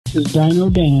This is Dino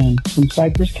Dan from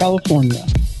Cypress, California,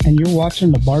 and you're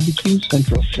watching the BBQ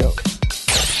Central Show.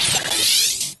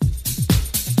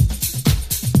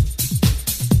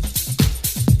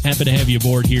 Happy to have you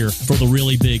aboard here for the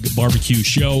really big barbecue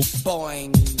show.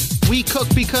 Boing. We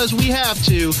cook because we have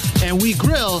to, and we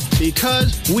grill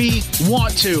because we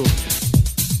want to.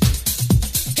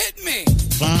 Hit me!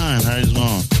 Fine, how's it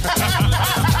going?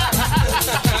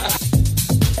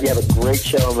 You have a great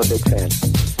show. I'm a big fan.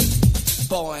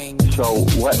 Boing. So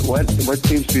what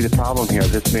seems to be the problem here?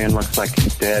 This man looks like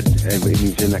he's dead, and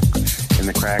he's in the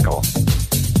crackle.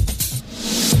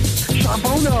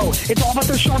 Charbono! It's all about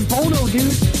the Charbono,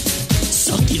 dude!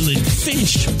 Succulent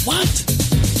fish. What?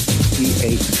 He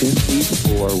ate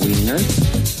 54 wieners.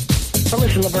 Now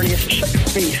listen, Lavernius, shut your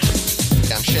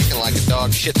face. I'm shaking like a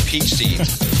dog shit peach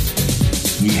seeds.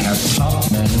 We have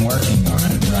top men working on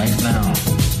it right now.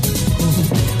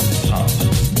 Top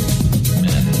men.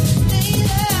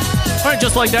 All right,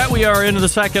 just like that, we are into the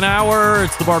second hour.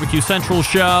 It's the Barbecue Central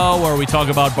Show, where we talk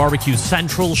about Barbecue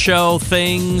Central Show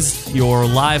things, your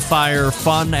live fire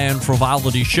fun and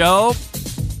frivolity show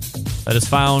that is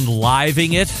found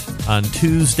living it on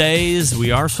Tuesdays.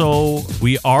 We are so,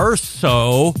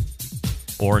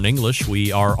 or in English,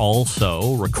 we are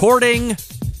also recording,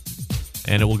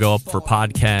 and it will go up for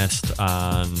podcast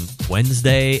on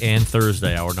Wednesday and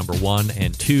Thursday, hour number 1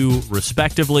 and 2,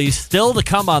 respectively. Still to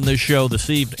come on this show this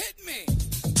evening,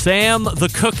 Sam, the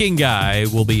cooking guy,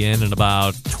 will be in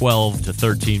about 12 to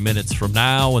 13 minutes from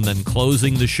now, and then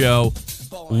closing the show,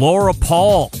 Laura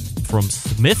Pall from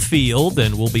Smithfield,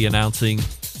 and we'll be announcing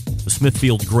the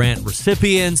Smithfield grant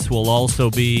recipients. We'll also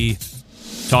be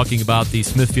talking about the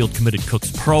Smithfield Committed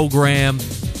Cooks program.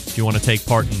 If you want to take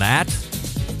part in that,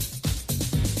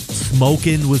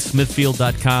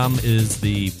 smokinwithsmithfield.com is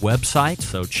the website,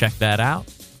 so check that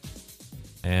out.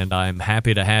 And I'm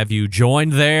happy to have you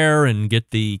join there and get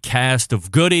the cast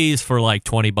of goodies for like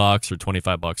 $20 or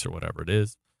 $25 or whatever it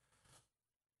is.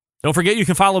 Don't forget, you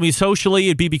can follow me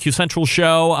socially at BBQ Central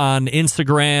Show on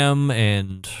Instagram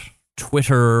and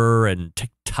Twitter and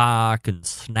TikTok and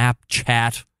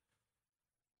Snapchat.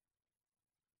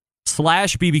 /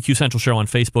 BBQ Central Show on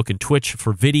Facebook and Twitch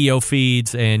for video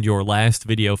feeds, and your last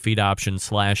video feed option /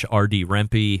 RD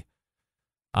Rempe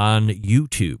on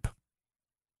YouTube.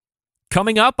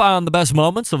 Coming up on the best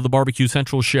moments of the Barbecue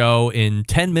Central Show in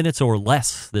 10 minutes or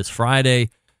less this Friday,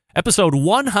 episode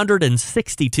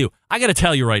 162. I got to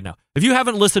tell you right now, if you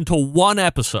haven't listened to one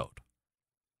episode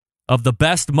of the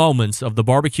best moments of the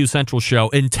Barbecue Central Show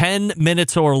in 10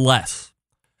 minutes or less,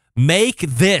 make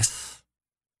this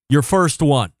your first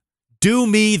one. Do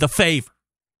me the favor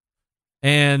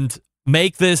and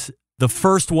make this the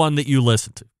first one that you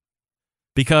listen to.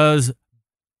 Because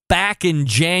back in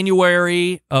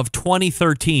January of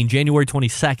 2013, January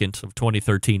 22nd of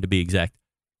 2013 to be exact,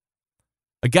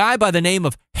 a guy by the name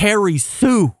of Harry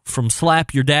Sue from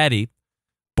Slap Your Daddy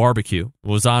Barbecue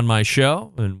was on my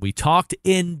show, and we talked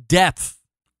in depth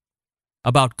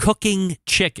about cooking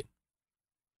chicken.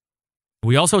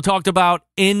 We also talked about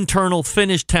internal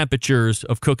finish temperatures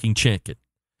of cooking chicken.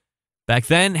 Back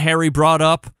then, Harry brought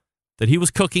up that he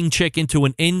was cooking chicken to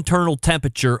an internal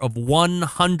temperature of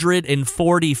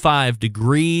 145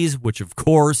 degrees, which, of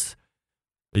course,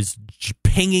 is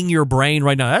pinging your brain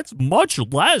right now. That's much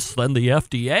less than the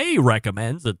FDA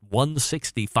recommends at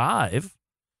 165.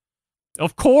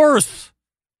 Of course,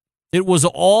 it was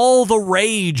all the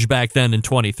rage back then in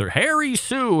 2013. Harry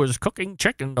Sue is cooking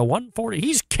chicken to 140.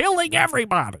 He's killing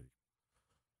everybody.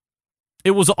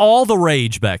 It was all the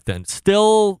rage back then.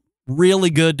 Still really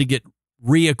good to get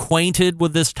reacquainted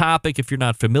with this topic if you're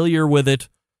not familiar with it.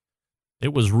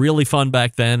 It was really fun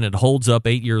back then. It holds up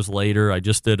 8 years later. I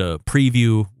just did a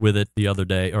preview with it the other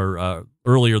day, or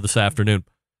earlier this afternoon.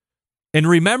 And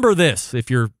remember this, if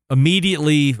you're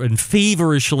immediately and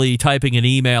feverishly typing an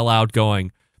email out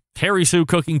going, Harry Sue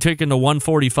cooking chicken to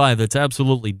 145, that's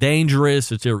absolutely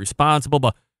dangerous, it's irresponsible,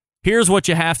 but here's what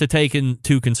you have to take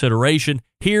into consideration.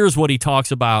 Here's what he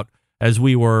talks about as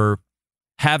we were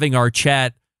having our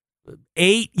chat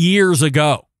 8 years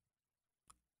ago.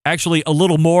 Actually, a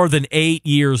little more than 8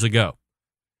 years ago.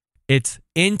 It's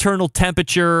internal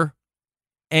temperature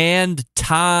and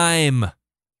time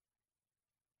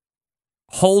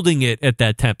holding it at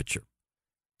that temperature.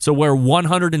 So where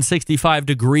 165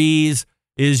 degrees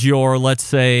is your, let's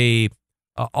say,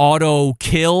 auto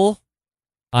kill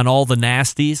on all the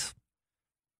nasties,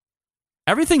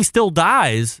 everything still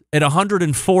dies at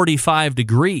 145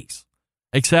 degrees,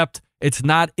 except it's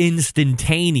not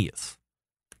instantaneous.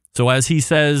 So as he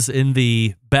says in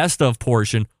the best of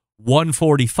portion,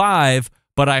 145,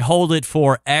 but I hold it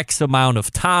for X amount of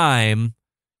time,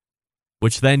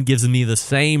 which then gives me the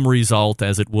same result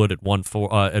as it would at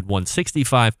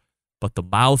 165, but the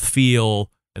mouthfeel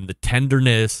and the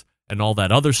tenderness and all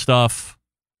that other stuff,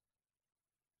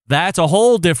 that's a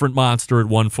whole different monster at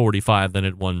 145 than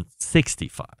at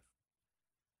 165.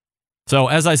 So,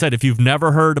 as I said, if you've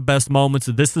never heard of Best Moments,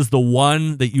 this is the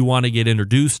one that you want to get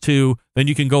introduced to. Then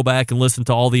you can go back and listen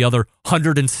to all the other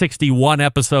 161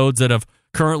 episodes that have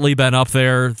currently been up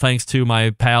there, thanks to my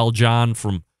pal John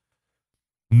from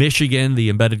Michigan, the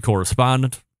embedded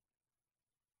correspondent.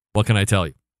 What can I tell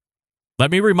you?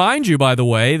 Let me remind you, by the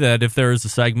way, that if there is a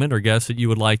segment or guest that you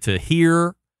would like to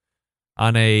hear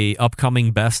on a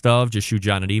upcoming best of, just shoot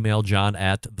John an email,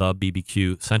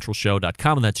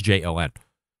 john@thebbqcentralshow.com, and that's Jon.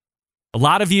 A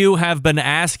lot of you have been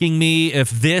asking me if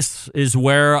this is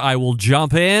where I will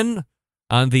jump in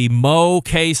on the Mo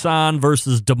Cason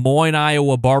versus Des Moines,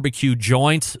 Iowa barbecue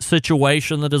joints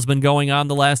situation that has been going on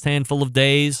the last handful of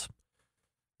days.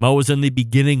 Mo was in the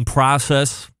beginning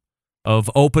process of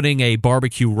opening a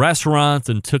barbecue restaurant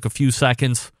and took a few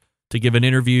seconds to give an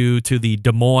interview to the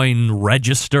Des Moines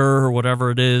Register or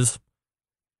whatever it is.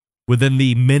 Within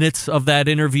the minutes of that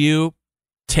interview,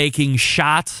 taking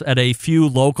shots at a few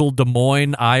local Des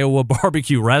Moines, Iowa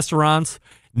barbecue restaurants,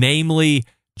 namely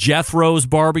Jethro's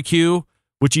Barbecue,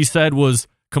 which he said was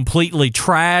completely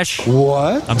trash.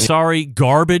 What? I'm sorry,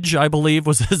 garbage, I believe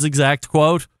was his exact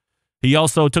quote. He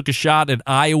also took a shot at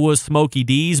Iowa Smokey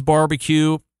D's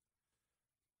Barbecue.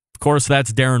 Of course,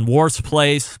 that's Darren Worth's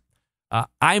place.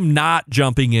 I'm not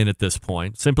jumping in at this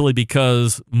point simply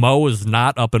because Mo is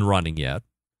not up and running yet.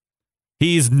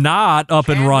 He's not up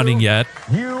and running yet.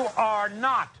 You are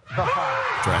not the fire.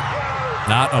 That's right.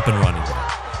 Not up and running yet.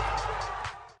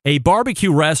 A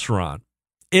barbecue restaurant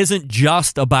isn't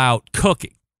just about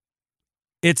cooking.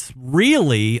 It's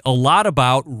really a lot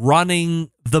about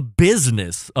running the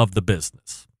business of the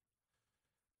business.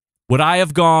 Would I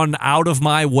have gone out of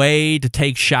my way to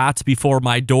take shots before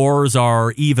my doors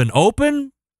are even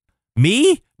open?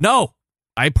 Me? No,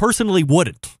 I personally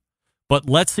wouldn't. But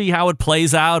let's see how it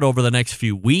plays out over the next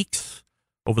few weeks,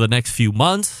 over the next few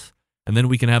months, and then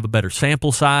we can have a better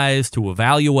sample size to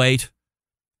evaluate.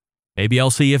 Maybe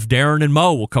I'll see if Darren and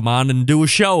Mo will come on and do a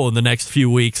show in the next few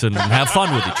weeks and have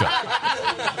fun with each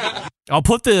other. I'll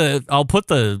put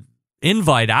the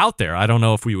invite out there. I don't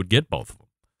know if we would get both of them.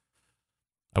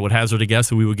 I would hazard a guess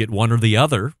that we would get one or the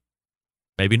other.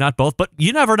 Maybe not both, but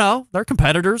you never know. They're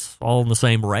competitors, all in the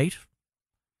same rate.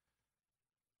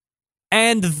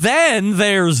 And then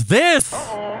there's this.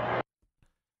 I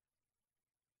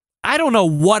don't know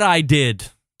what I did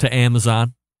to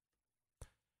Amazon.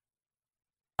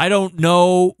 I don't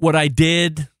know what I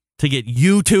did to get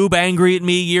YouTube angry at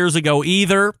me years ago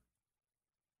either.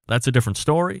 That's a different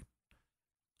story.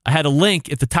 I had a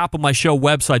link at the top of my show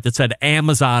website that said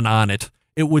Amazon on it.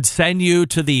 It would send you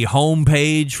to the home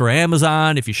page for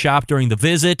Amazon if you shop during the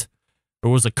visit.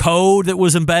 There was a code that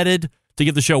was embedded to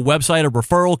give the show website a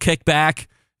referral kickback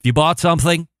if you bought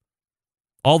something.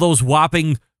 All those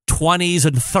whopping 20s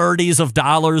and 30s of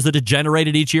dollars that it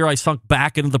generated each year, I sunk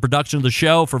back into the production of the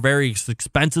show for various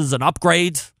expenses and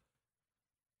upgrades.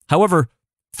 However,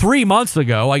 3 months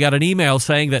ago, I got an email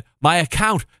saying that my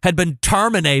account had been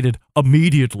terminated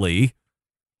immediately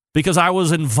because I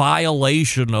was in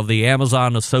violation of the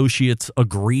Amazon Associates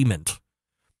Agreement.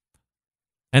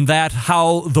 And that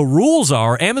how the rules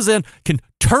are, Amazon can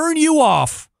turn you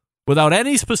off without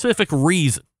any specific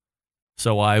reason.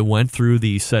 So I went through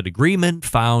the said agreement,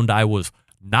 found I was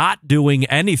not doing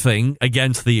anything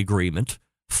against the agreement,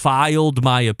 filed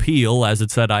my appeal as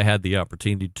it said I had the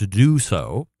opportunity to do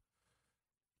so.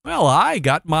 Well, I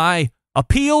got my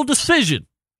appeal decision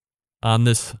on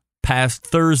this past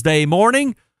Thursday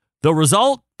morning. The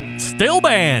result, still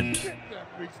banned.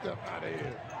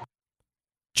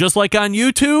 Just like on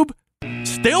YouTube,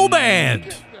 still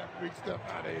banned.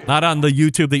 Not on the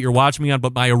YouTube that you're watching me on,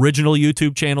 but my original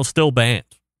YouTube channel, still banned.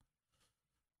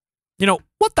 You know,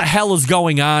 what the hell is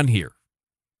going on here?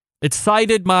 It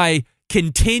cited my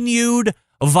continued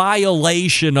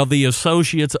violation of the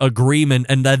Associates Agreement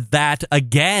and that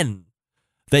again,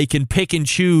 they can pick and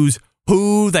choose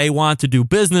who they want to do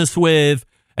business with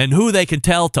and who they can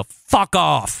tell to fuck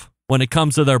off when it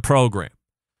comes to their program.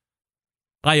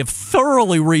 I have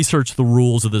thoroughly researched the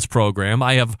rules of this program.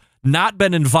 I have not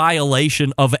been in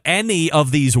violation of any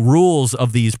of these rules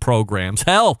of these programs.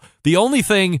 Hell, the only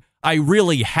thing I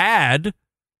really had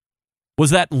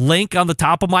was that link on the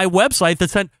top of my website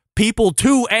that sent people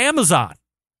to Amazon.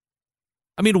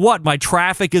 I mean, what? My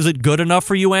traffic isn't good enough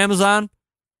for you, Amazon?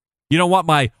 You don't want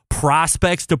my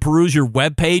prospects to peruse your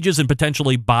web pages and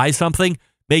potentially buy something,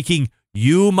 making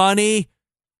you money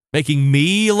Making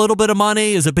me a little bit of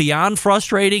money? Is it beyond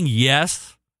frustrating?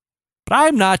 Yes. But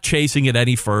I'm not chasing it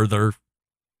any further.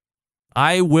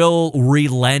 I will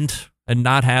relent and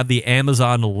not have the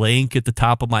Amazon link at the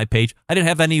top of my page. I didn't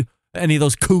have any of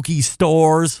those kooky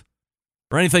stores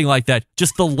or anything like that.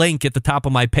 Just the link at the top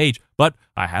of my page. But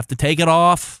I have to take it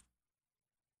off.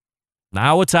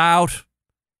 Now it's out.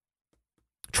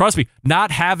 Trust me,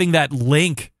 not having that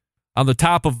link on the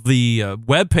top of the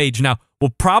webpage now will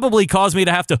probably cause me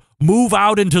to have to move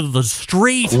out into the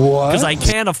street because I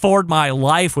can't afford my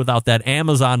life without that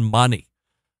Amazon money.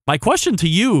 My question to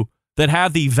you that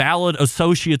have the valid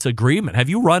associates agreement, have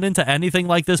you run into anything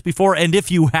like this before? And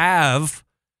if you have,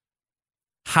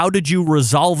 how did you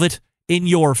resolve it in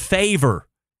your favor?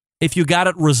 If you got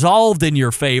it resolved in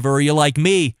your favor, are you like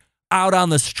me, out on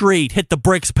the street, hit the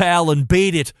bricks, pal, and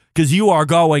beat it because you are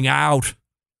going out?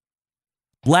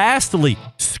 Lastly,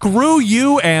 screw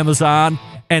you, Amazon,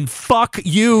 and fuck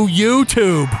you,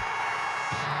 YouTube.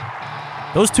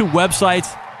 Those two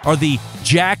websites are the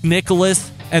Jack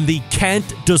Nicholas and the Kent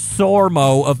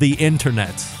DeSormo of the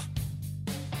internet.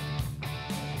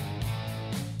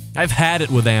 I've had it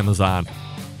with Amazon.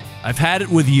 I've had it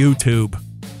with YouTube.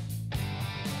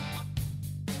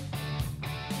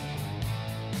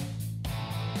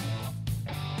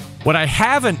 What I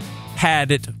haven't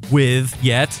had it with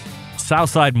yet,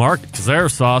 Southside Market, because their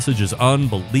sausage is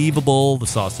unbelievable. The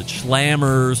sausage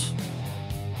slammers,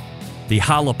 the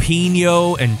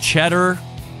jalapeno and cheddar,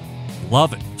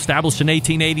 love it. Established in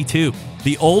 1882,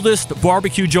 the oldest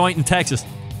barbecue joint in Texas,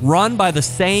 run by the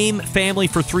same family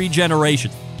for 3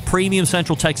 generations. Premium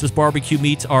Central Texas barbecue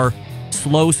meats are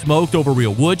slow smoked over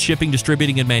real wood, shipping,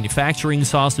 distributing, and manufacturing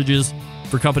sausages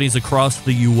for companies across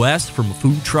the U.S., from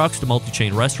food trucks to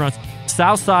multi-chain restaurants.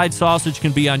 Southside sausage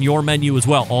can be on your menu as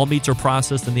well. All meats are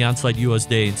processed in the on-site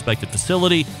USDA-inspected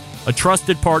facility. A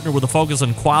trusted partner with a focus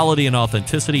on quality and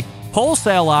authenticity.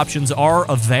 Wholesale options are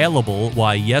available.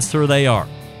 Why, yes, sir, they are.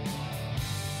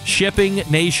 Shipping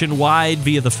nationwide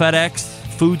via the FedEx.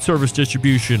 Food service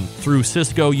distribution through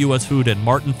Sysco, U.S. Food, and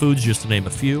Martin Foods, just to name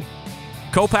a few.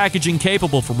 Co-packaging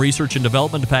capable from research and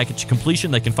development to package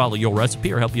completion that can follow your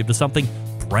recipe or help you to something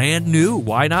brand new.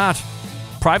 Why not?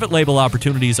 Private label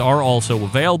opportunities are also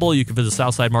available. You can visit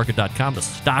SouthsideMarket.com to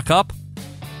stock up.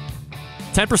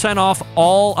 10% off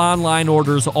all online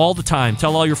orders all the time.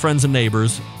 Tell all your friends and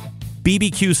neighbors.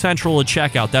 BBQ Central at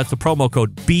checkout. That's the promo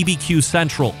code BBQ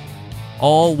Central.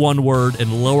 All one word in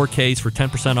lowercase for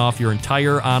 10% off your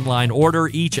entire online order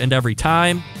each and every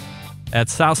time at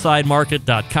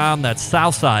SouthsideMarket.com. That's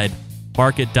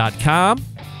SouthsideMarket.com.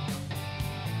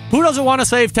 Who doesn't want to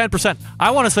save 10%?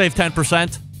 I want to save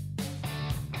 10%.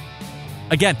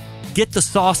 Again, get the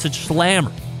sausage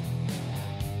slammer.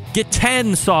 Get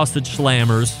 10 sausage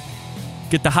slammers.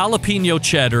 Get the jalapeno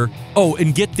cheddar. Oh,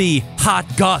 and get the hot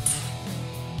guts.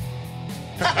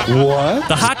 What?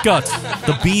 The hot guts.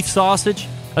 The beef sausage.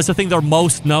 That's the thing they're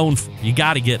most known for. You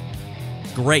got to get it.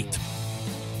 Great.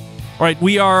 All right,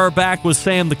 we are back with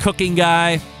Sam, the cooking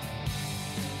guy.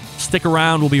 Stick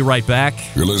around. We'll be right back.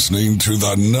 You're listening to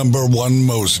the #1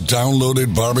 most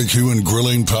downloaded barbecue and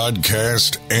grilling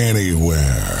podcast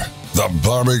anywhere. The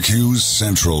BBQ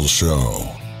Central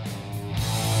Show.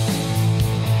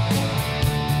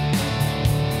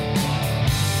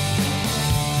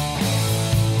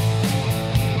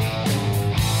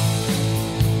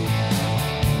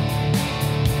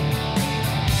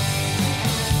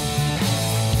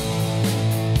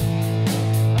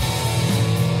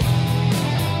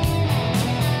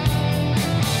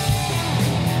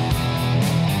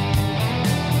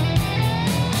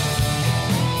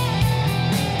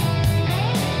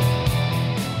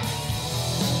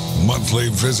 Monthly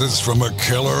visits from a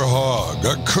killer hog,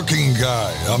 a cooking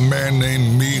guy, a man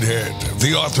named Meathead,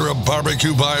 the author of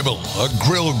Barbecue Bible, a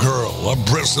grill girl, a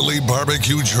bristly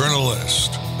barbecue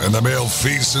journalist, and the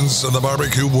malfeasance of the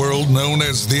barbecue world known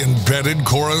as the embedded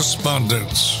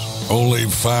correspondents. Only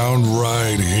found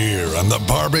right here on the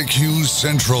BBQ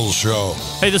Central Show.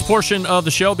 Hey, this portion of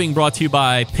the show being brought to you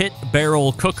by Pit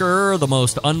Barrel Cooker, the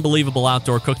most unbelievable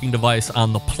outdoor cooking device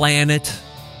on the planet.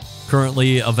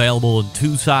 Currently available in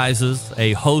 2 sizes,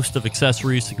 a host of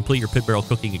accessories to complete your pit barrel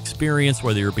cooking experience,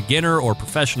 whether you're a beginner or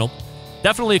professional.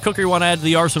 Definitely a cooker you want to add to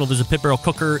the arsenal. Visit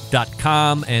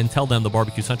pitbarrelcooker.com and tell them the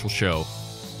Barbecue Central Show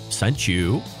sent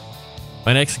you.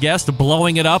 My next guest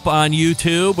blowing it up on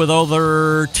YouTube with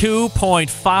over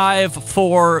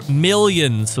 2.54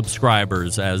 million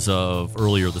subscribers as of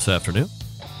earlier this afternoon.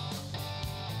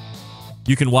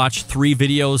 You can watch 3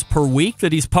 videos per week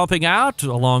that he's pumping out,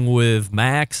 along with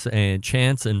Max and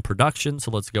Chance in production. So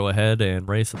let's go ahead and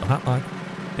race at the hotline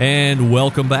And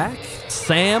welcome back,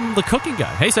 Sam, the cooking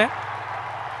guy. Hey, Sam.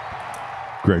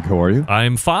 Greg, how are you?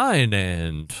 I'm fine,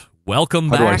 and welcome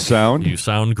back. How do I sound? You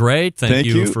sound great. Thank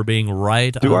you for being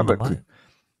right on the mic.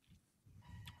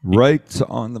 Right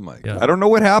on the mic. Yeah. I don't know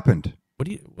what happened.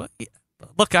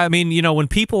 Look, I mean, when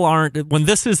people when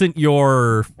this isn't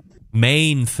your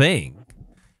main thing,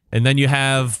 and then you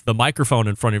have the microphone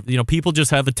in front of you, people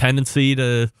just have a tendency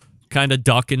to kind of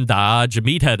duck and dodge. A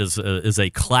meathead is a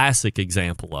classic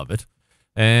example of it.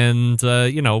 And,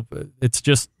 it's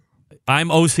just, I'm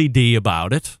OCD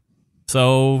about it.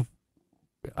 So,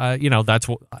 that's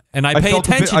what, and I pay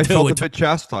attention to it. I felt a bit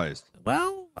chastised.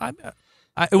 Well,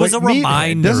 it was a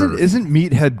reminder. Isn't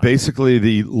Meathead basically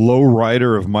the low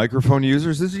rider of microphone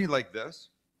users? Isn't he like this?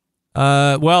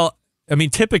 Well, I mean,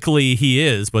 typically he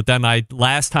is, but then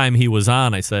last time he was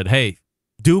on, I said, hey,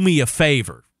 do me a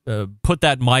favor. Put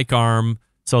that mic arm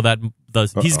so that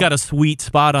he's got a sweet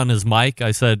spot on his mic.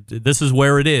 I said, this is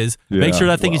where it is. Make sure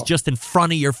that thing is just in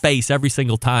front of your face every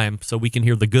single time so we can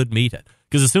hear the good Meathead.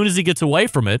 Because as soon as he gets away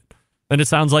from it, then it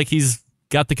sounds like he's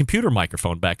got the computer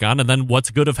microphone back on. And then what's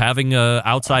good of having an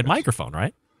outside microphone,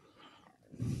 right?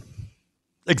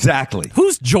 Exactly.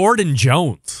 Who's Jordan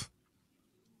Jones?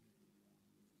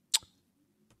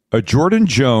 Jordan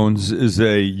Jones is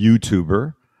a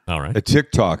YouTuber, all right, a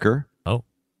TikToker,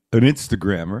 an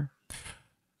Instagrammer,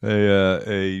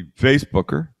 a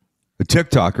Facebooker, a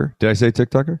TikToker. Did I say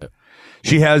TikToker?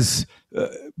 She has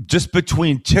just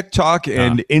between TikTok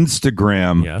and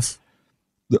Instagram, yes,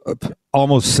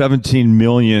 almost 17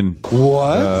 million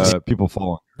people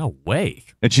following. No way.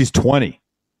 And she's 20.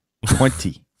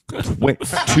 20. Wait,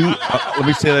 let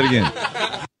me say that again.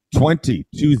 20.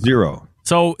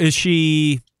 So did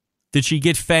she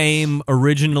get fame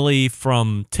originally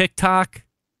from TikTok?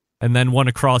 And then went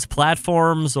across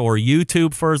platforms or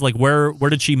YouTube first? Like, where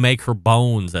did she make her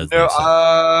bones?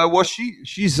 Well,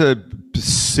 she's a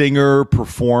singer,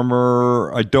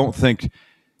 performer. I don't think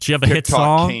she have a TikTok hit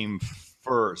song came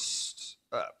first.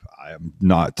 I am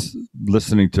not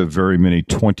listening to very many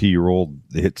 20-year-old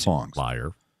hit songs.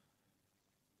 Liar.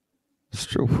 It's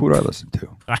true. Who do I listen to?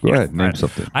 Go ahead, name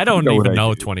something. I don't even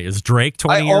know 20. Is Drake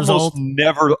 20 years old?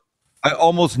 I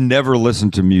almost never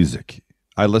listen to music.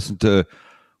 I listen to.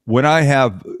 When I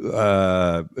have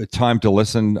time to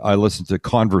listen, I listen to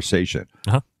conversation.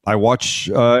 I watch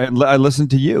and I listen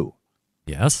to you.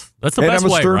 Yes, that's the best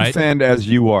way, right? And I'm a Stern fan as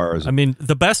you are. I mean,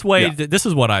 the best way. This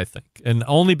is what I think, and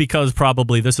only because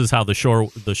probably this is how the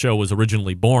show was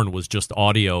originally born, was just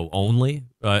audio only.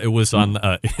 It was on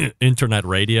internet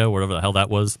radio, whatever the hell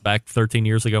that was, back 13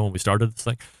 years ago when we started this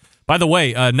thing. By the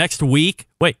way, next week.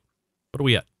 Wait, what are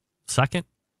we at? Second?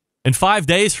 In 5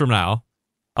 days from now,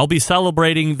 I'll be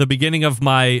celebrating the beginning of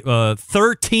my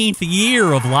 13th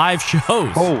year of live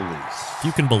shows. Holy,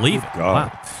 you can believe it.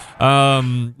 God.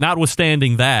 Wow.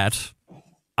 Notwithstanding that,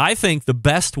 I think the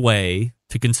best way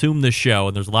to consume this show,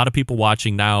 and there's a lot of people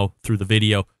watching now through the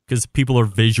video because people are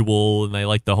visual and they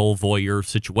like the whole voyeur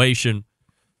situation.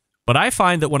 But I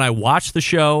find that when I watch the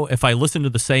show, if I listen to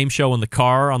the same show in the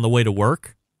car on the way to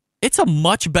work, it's a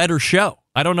much better show.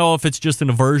 I don't know if it's just an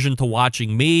aversion to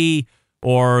watching me,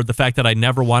 or the fact that I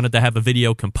never wanted to have a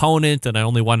video component and I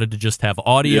only wanted to just have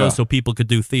audio so people could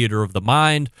do theater of the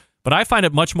mind. But I find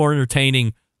it much more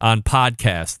entertaining on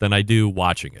podcasts than I do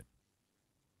watching it.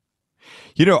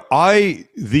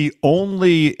 The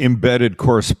only embedded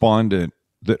correspondent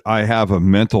that I have a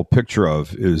mental picture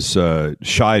of is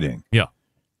Scheiding. Yeah.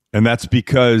 And that's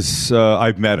because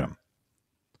I've met him.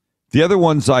 The other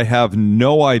ones I have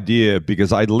no idea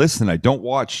because I listen. I don't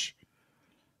watch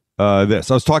this.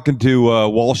 I was talking to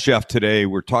Wall Chef today.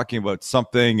 We're talking about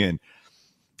something, and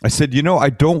I said, I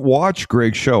don't watch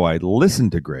Greg's show. I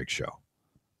listen to Greg's show.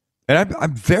 And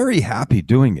I'm very happy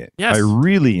doing it. Yes. I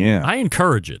really am. I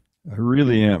encourage it. I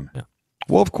really am. Yeah.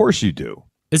 Well, of course you do.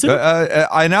 Is it?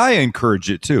 And I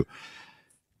encourage it, too.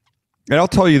 And I'll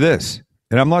tell you this,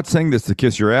 and I'm not saying this to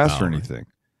kiss your ass or anything.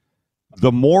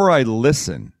 The more I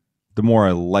listen, the more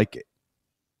I like it.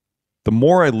 The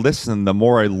more I listen, the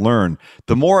more I learn.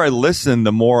 The more I listen,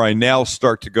 the more I now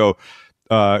start to go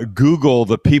Google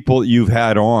the people you've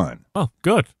had on. Oh,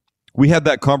 good. We had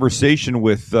that conversation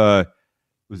with,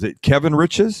 was it Kevin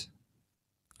Riches?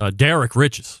 Derek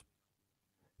Riches.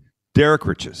 Derek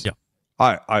Riches. Yeah.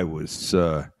 I was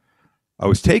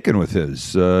taken with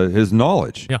his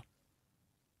knowledge. Yeah.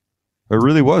 I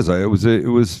really was.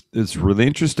 It's really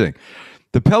interesting.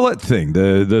 The pellet thing,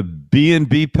 the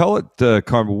B&B pellet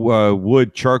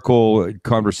wood charcoal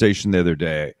conversation the other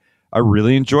day, I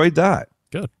really enjoyed that.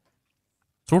 Good.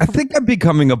 I think I'm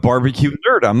becoming a barbecue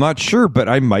nerd. I'm not sure, but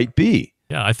I might be.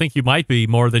 Yeah, I think you might be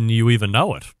more than you even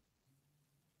know it.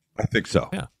 I think so.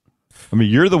 Yeah. I mean,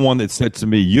 you're the one that said to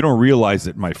me, you don't realize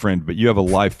it, my friend, but you have a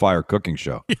live fire cooking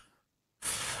show.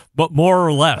 But more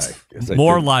or less, I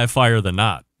more did. live fire than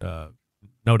not.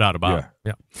 No doubt about it.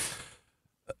 Yeah.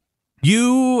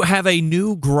 You have a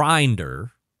new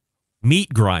grinder,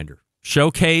 meat grinder,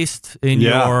 showcased in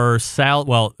your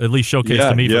at least showcased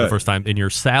to me for the first time in your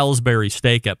Salisbury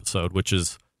steak episode, which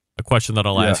is a question that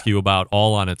I'll ask you about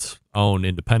all on its own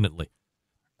independently.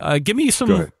 Give me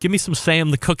some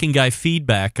Sam the Cooking Guy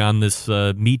feedback on this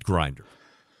meat grinder.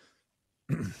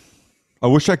 I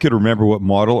wish I could remember what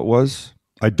model it was.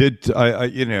 I did.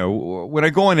 When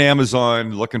I go on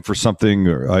Amazon looking for something,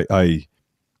 or I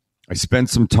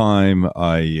spend some time.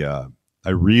 I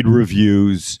read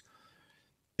reviews,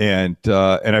 and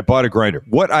I bought a grinder.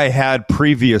 What I had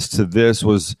previous to this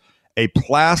was a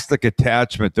plastic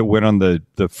attachment that went on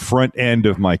the front end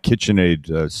of my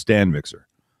KitchenAid stand mixer,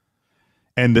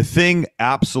 and the thing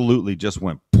absolutely just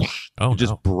went.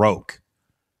 Just broke.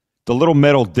 The little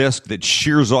metal disc that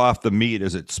shears off the meat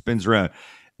as it spins around.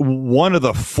 One of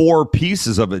the 4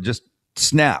 pieces of it just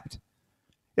snapped.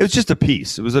 It was just a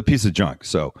piece. It was a piece of junk.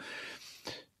 So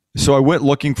I went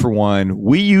looking for one.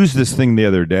 We used this thing the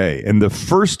other day, and the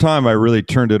first time I really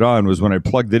turned it on was when I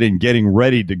plugged it in, getting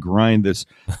ready to grind this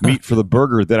meat for the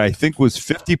burger that I think was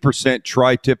 50%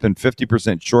 tri-tip and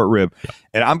 50% short rib.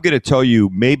 And I'm going to tell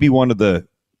you, maybe one of the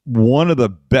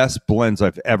best blends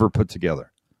I've ever put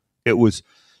together. It was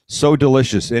so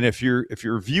delicious. And if your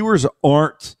viewers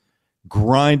aren't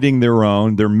grinding their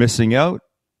own, they're missing out,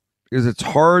 because it's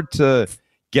hard to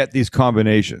get these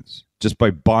combinations just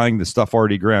by buying the stuff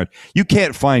already ground. You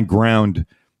can't find ground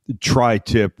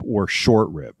tri-tip or short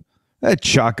rib.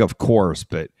 Chuck, of course,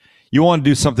 but you want to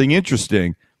do something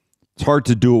interesting, it's hard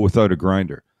to do it without a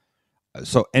grinder.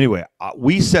 So anyway,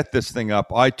 we set this thing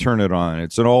up. I turn it on.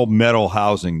 It's an all metal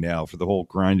housing now for the whole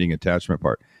grinding attachment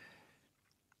part.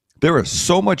 There is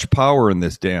so much power in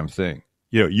this damn thing.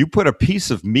 You put a piece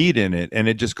of meat in it, and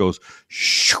it just goes.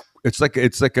 Shoo. It's like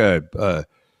one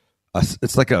of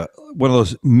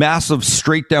those massive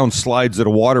straight down slides at a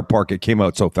water park. It came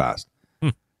out so fast.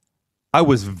 I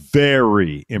was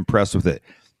very impressed with it.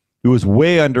 It was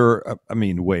way under.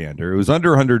 It was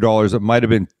under $100. It might have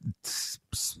been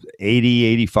 80,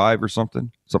 85 or something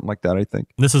like that. I think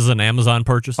this is an Amazon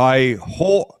purchase. I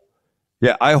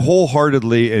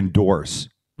wholeheartedly endorse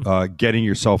getting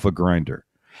yourself a grinder.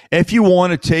 If you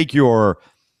want to take your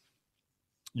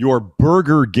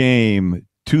burger game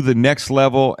to the next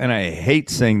level, and I hate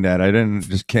saying that, I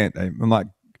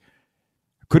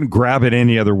couldn't grab at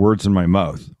any other words in my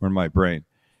mouth or in my brain.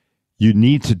 You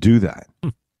need to do that.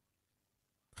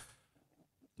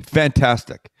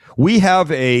 Fantastic. We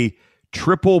have a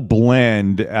triple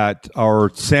blend at our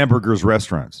Sandburgers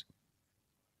restaurants.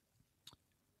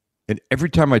 And every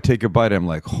time I take a bite, I'm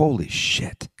like, holy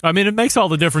shit. I mean, it makes all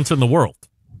the difference in the world.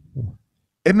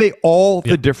 It made all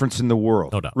the difference in the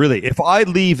world. No doubt. Really, if I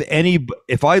leave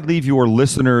your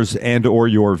listeners and or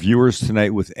your viewers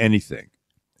tonight with anything,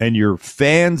 and you're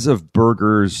fans of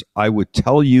burgers, I would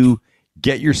tell you,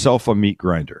 get yourself a meat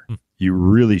grinder. You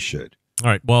really should. All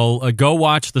right. Well, go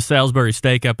watch the Salisbury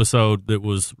steak episode that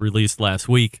was released last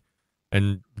week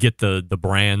and get the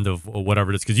brand of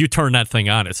whatever it is, because you turned that thing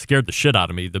on. It scared the shit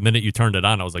out of me. The minute you turned it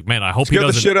on, I was like, man, I hope he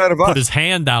doesn't put his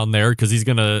hand down there, because he's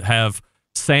going to have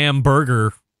Sam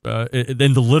Burger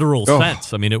in the literal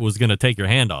sense. I mean, it was going to take your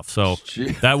hand off. So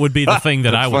that would be the thing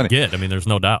that I would get. I mean, there's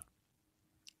no doubt.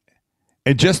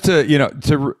 And just to,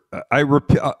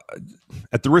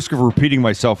 at the risk of repeating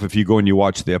myself, if you go and you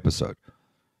watch the episode,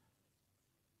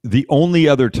 the only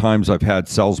other times I've had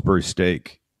Salisbury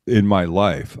steak in my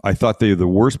life, I thought they were the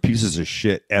worst pieces of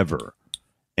shit ever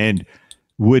and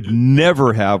would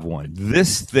never have one.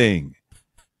 This thing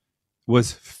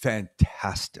was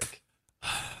fantastic.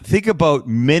 Think about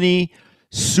many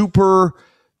super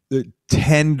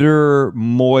tender,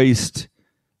 moist,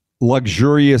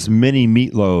 luxurious mini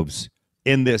meatloaves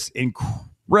in this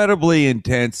incredibly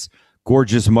intense,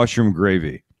 gorgeous mushroom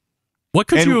gravy. What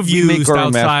could you have used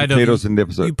outside of potatoes in the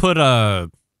episode? You put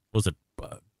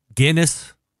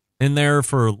Guinness in there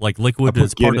for like liquid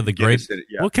as part of the gravy.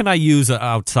 Yeah. What can I use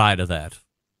outside of that?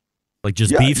 Like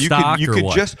just beef stock or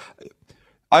what?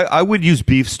 I would use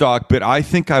beef stock, but I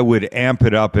think I would amp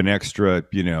it up an extra,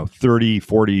 30,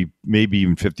 40, maybe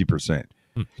even 50%.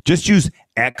 Just use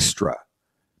extra.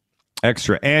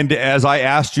 And as I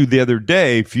asked you the other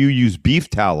day, if you use beef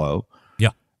tallow,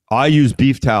 I use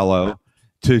beef tallow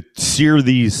to sear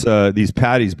these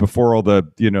patties before all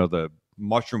the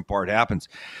mushroom part happens.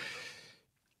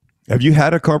 Have you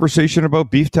had a conversation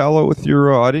about beef tallow with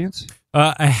your audience?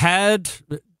 I had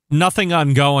Nothing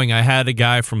ongoing. I had a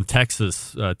guy from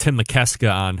Texas, Tim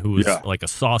McKeska, on, who was like a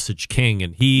sausage king,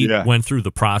 and he went through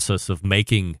the process of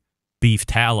making beef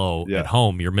tallow at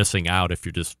home. You're missing out if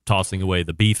you're just tossing away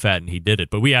the beef fat, and he did it.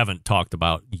 But we haven't talked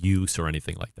about use or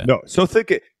anything like that. No. So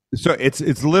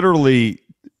it's literally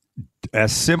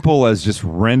as simple as just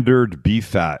rendered beef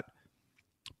fat,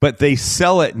 but they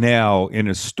sell it now in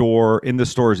the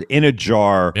stores in a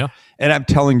jar. Yeah. And I'm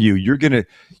telling you, you're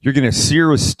gonna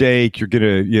sear a steak. You're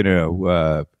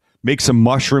gonna make some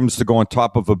mushrooms to go on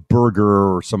top of a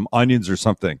burger or some onions or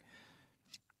something.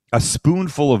 A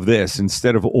spoonful of this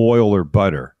instead of oil or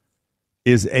butter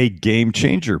is a game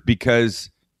changer, because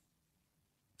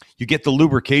you get the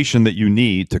lubrication that you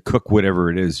need to cook whatever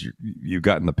it is you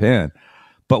got in the pan,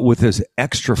 but with this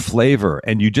extra flavor,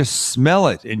 and you just smell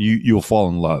it and you'll fall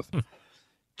in love.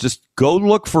 Just go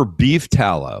look for beef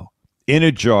tallow in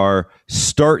a jar,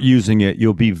 start using it.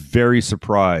 You'll be very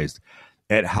surprised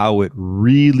at how it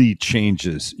really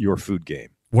changes your food game.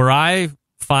 Where I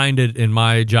find it in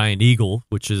my Giant Eagle,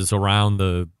 which is around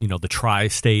the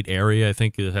tri-state area. I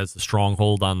think it has the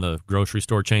stronghold on the grocery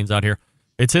store chains out here.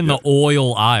 It's in the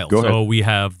oil aisle. So we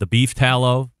have the beef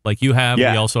tallow, like you have.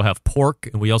 Yeah. We also have pork,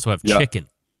 and we also have chicken.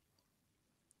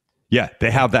 Yeah,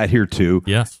 they have that here too.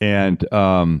 Yes. And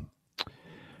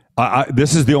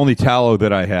this is the only tallow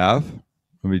that I have.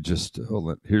 Let me just hold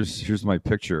it. Here's my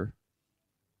picture.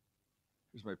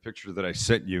 Here's my picture that I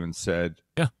sent you and said,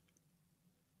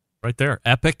 right there,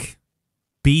 Epic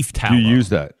beef tallow. You use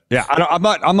that? Yeah, I'm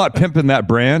not pimping that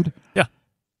brand. Yeah,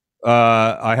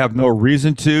 I have no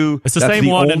reason to. It's the same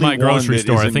one in my grocery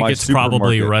store. I think it's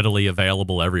probably readily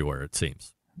available everywhere. It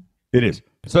seems it is.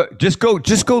 So just go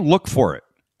look for it.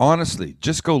 Honestly,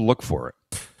 just go look for it.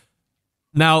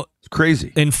 Now, it's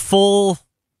crazy. In full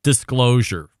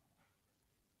disclosure,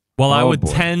 while I would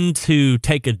tend to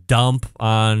take a dump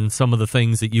on some of the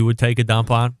things that you would take a dump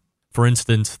on, for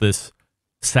instance, this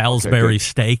Salisbury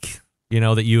steak,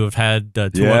 that you have had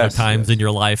two other times in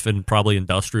your life in probably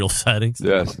industrial settings.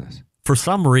 Yes. For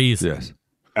some reason,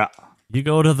 you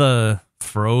go to the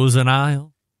frozen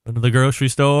aisle into the grocery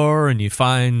store and you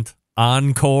find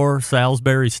Encore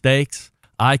Salisbury steaks.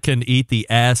 I can eat the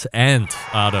ass end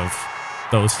out of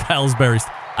those Salisbury.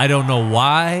 I don't know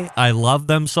why I love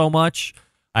them so much.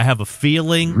 I have a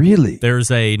feeling there's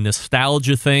a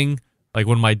nostalgia thing. Like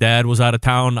when my dad was out of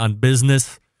town on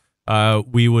business,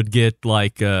 we would get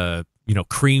like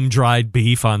cream dried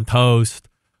beef on toast,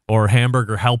 or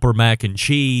hamburger helper mac and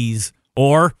cheese,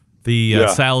 or the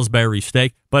Salisbury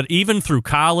steak. But even through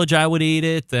college, I would eat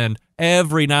it, and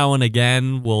every now and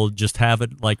again we'll just have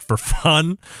it like for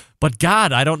fun. But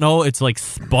God, I don't know. It's like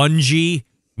spongy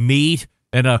meat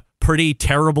and a pretty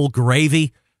terrible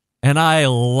gravy, and I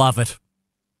love it.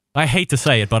 I hate to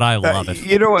say it, but I love it.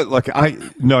 You know what? Look,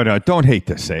 no, don't hate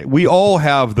to say it. We all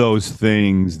have those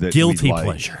things that guilty we like.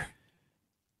 Pleasure.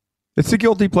 It's a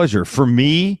guilty pleasure for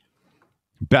me.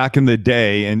 Back in the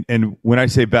day, and when I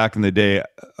say back in the day,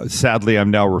 sadly,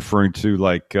 I'm now referring to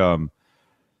like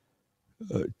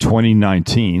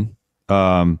 2019,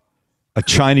 a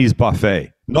Chinese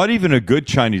buffet. Not even a good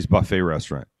Chinese buffet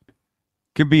restaurant.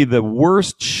 Could be the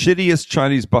worst, shittiest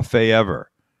Chinese buffet ever.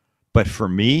 But for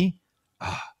me,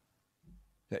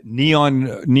 that neon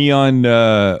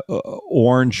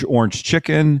orange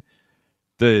chicken,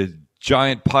 the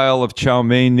giant pile of chow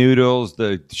mein noodles,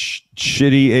 the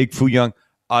shitty egg foo young.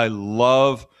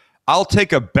 I'll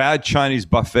take a bad Chinese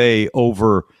buffet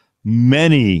over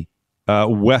many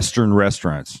Western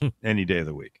restaurants any day of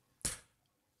the week.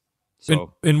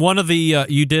 So in one of the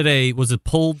you did was it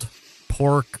pulled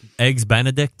pork eggs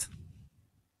Benedict?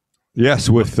 Yes,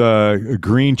 with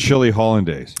green chili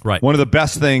hollandaise. Right. One of the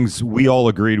best things we all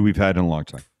agreed we've had in a long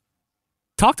time.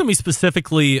 Talk to me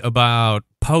specifically about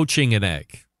poaching an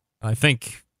egg. I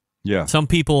think some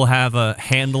people have a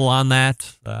handle on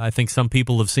that. I think some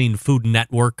people have seen Food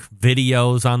Network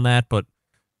videos on that, but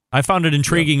I found it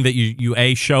intriguing that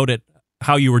you showed it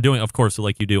how you were doing, of course,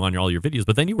 like you do on all your videos,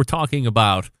 but then you were talking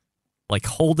about like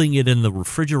holding it in the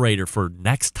refrigerator for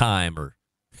next time or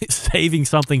saving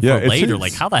something for later.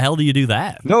 Like, how the hell do you do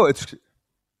that? No,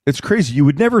 it's crazy. You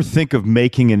would never think of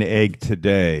making an egg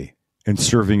today and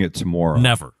serving it tomorrow.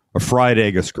 Never. A fried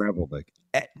egg, a scrambled egg.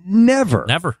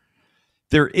 Never.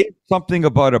 There is something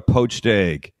about a poached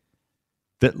egg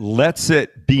that lets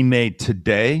it be made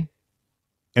today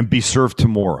and be served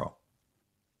tomorrow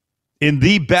in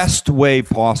the best way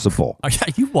possible. Are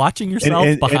you watching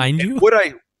yourself behind you?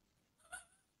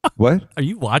 What? Are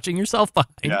you watching yourself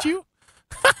behind you?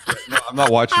 No, I'm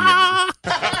not watching it.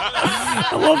 I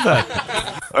love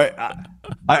that.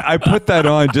 I put that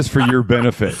on just for your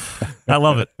benefit. I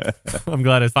love it. I'm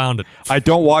glad I found it. I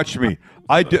don't watch me.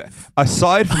 I do.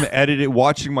 Aside from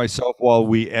watching myself while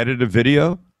we edit a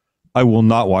video, I will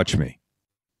not watch me.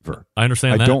 I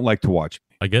understand that. I don't like to watch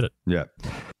me. I get it. Yeah.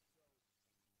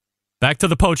 Back to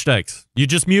the poached eggs. You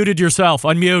just muted yourself.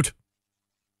 Unmute.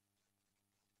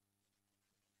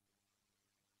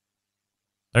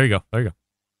 There you go. There you go.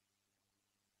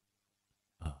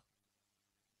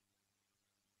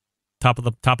 Top of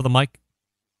the mic.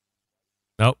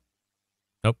 Nope.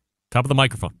 Top of the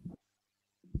microphone.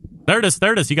 There it is.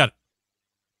 There it is. You got it.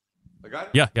 I got it?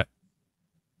 Yeah.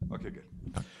 Okay, good.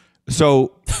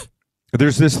 So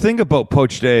there's this thing about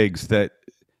poached eggs that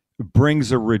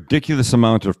brings a ridiculous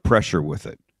amount of pressure with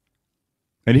it.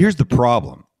 And here's the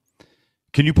problem.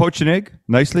 Can you poach an egg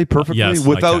nicely, perfectly, yes,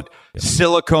 without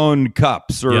silicone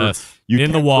cups or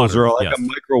in the water, or like a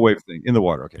microwave thing in the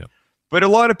water? Okay. Yep. But a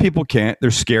lot of people can't.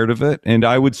 They're scared of it. And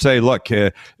I would say, look,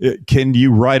 can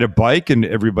you ride a bike? And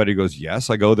everybody goes, yes.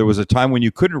 I go, there was a time when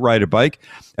you couldn't ride a bike.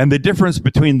 And the difference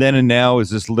between then and now is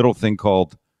this little thing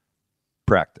called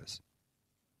practice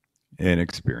and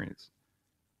experience.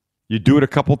 You do it a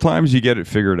couple times, you get it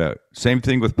figured out. Same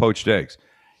thing with poached eggs.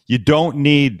 You don't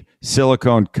need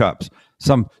silicone cups.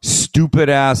 Some stupid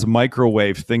ass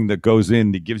microwave thing that goes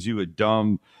in that gives you a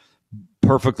dumb,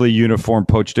 perfectly uniform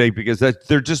poached egg, because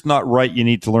they're just not right. You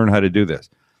need to learn how to do this.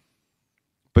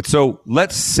 But so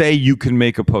let's say you can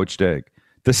make a poached egg.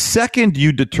 The second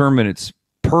you determine it's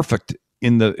perfect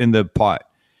in the pot,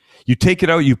 you take it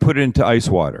out, you put it into ice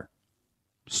water.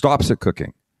 Stops it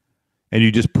cooking. And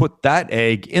you just put that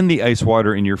egg in the ice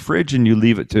water in your fridge and you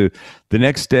leave it to the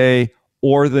next day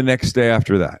or the next day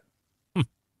after that.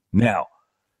 Now,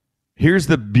 here's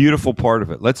the beautiful part of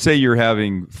it. Let's say you're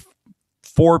having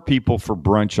 4 people for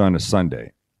brunch on a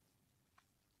Sunday.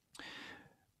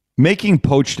 Making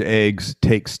poached eggs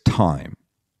takes time.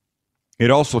 It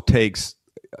also takes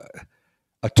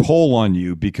a toll on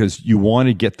you because you want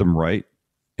to get them right.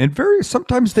 And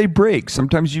sometimes they break.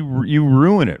 Sometimes you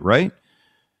ruin it, right?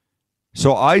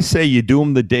 So I say you do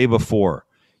them the day before.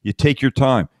 You take your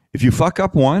time. If you fuck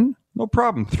up one, no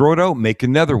problem. Throw it out. Make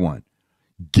another one.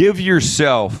 Give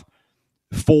yourself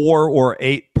 4 or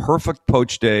 8 perfect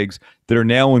poached eggs that are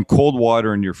now in cold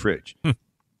water in your fridge.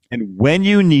 And when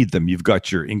you need them, you've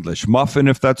got your English muffin,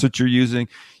 if that's what you're using.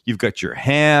 You've got your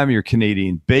ham, your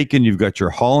Canadian bacon. You've got your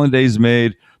hollandaise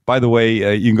made. By the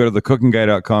way, you can go to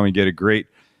thecookingguy.com and get a great,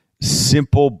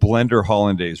 simple blender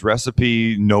hollandaise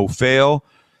recipe, no fail.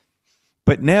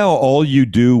 But now all you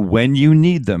do when you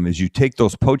need them is you take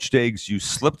those poached eggs, you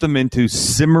slip them into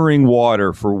simmering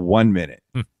water for 1 minute.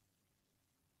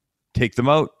 Take them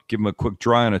out, give them a quick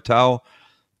dry on a towel,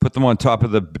 put them on top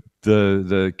of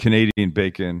the Canadian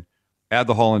bacon, add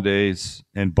the hollandaise,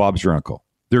 and Bob's your uncle.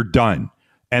 They're done.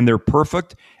 And they're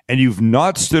perfect. And you've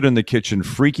not stood in the kitchen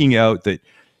freaking out that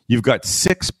you've got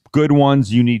 6 good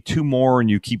ones, you need 2 more,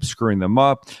 and you keep screwing them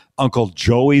up. Uncle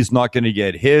Joey's not going to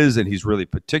get his, and he's really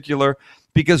particular,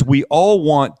 because we all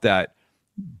want that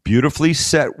beautifully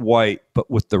set white, but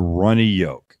with the runny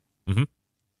yolk. Mm-hmm.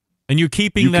 And you're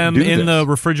keeping them in the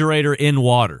refrigerator in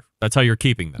water. That's how you're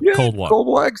keeping them, cold water. Cold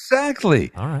water,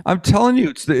 exactly. All right. I'm telling you,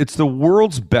 it's the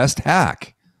world's best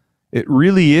hack. It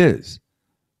really is.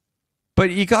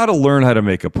 But you got to learn how to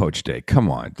make a poached egg. Come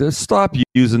on, just stop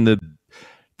using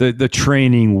the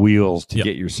training wheels to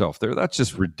get yourself there. That's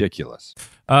just ridiculous.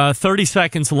 30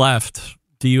 seconds left.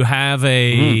 Do you have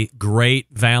a great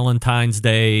Valentine's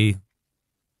Day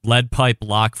lead pipe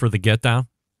lock for the get down?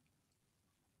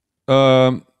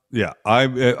 Yeah,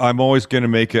 I'm always going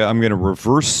to I'm going to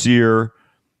reverse sear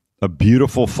a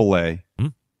beautiful fillet.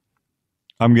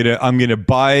 I'm going to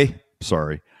buy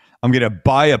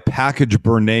a package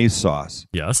Béarnaise sauce.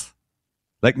 Yes.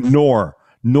 Like Knorr.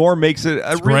 Knorr makes it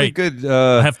a really good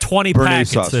I have 20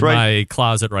 packets sauce, in my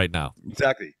closet right now.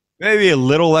 Exactly. Maybe a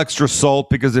little extra salt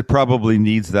because it probably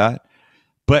needs that.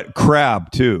 But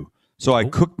crab too. So I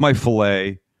cook my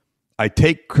fillet. I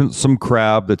take some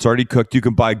crab that's already cooked. You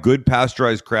can buy good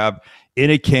pasteurized crab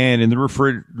in a can in the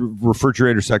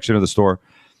refrigerator section of the store.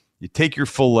 You take your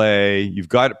fillet. You've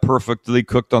got it perfectly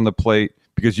cooked on the plate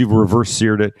because you've reverse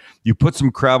seared it. You put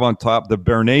some crab on top, the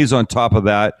Béarnaise on top of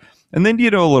that. And then,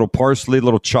 a little parsley, a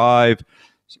little chive,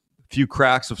 a few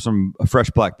cracks of some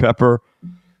fresh black pepper.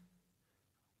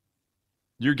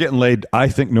 You're getting laid, I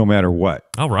think, no matter what.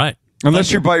 All right.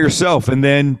 Unless you're by yourself, and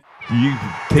then you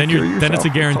take care of yourself. Then it's a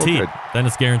guarantee. Then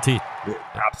it's guaranteed.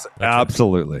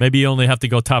 Absolutely. Maybe you only have to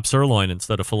go top sirloin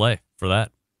instead of filet for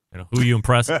that. Who you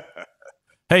impress?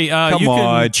 Hey, Come you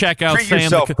on. can check out Treat Sam.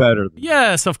 yourself better.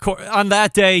 Yes, of course. On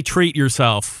that day, treat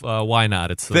yourself. Why not?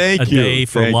 It's a day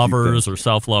for lovers or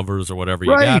self-lovers or whatever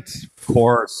you got. Of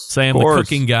course. Sam, the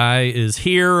cooking guy, is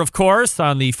here, of course,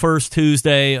 on the first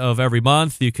Tuesday of every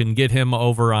month. You can get him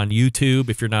over on YouTube.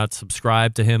 If you're not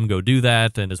subscribed to him, go do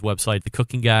that. And his website,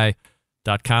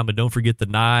 thecookingguy.com. And don't forget the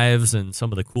knives and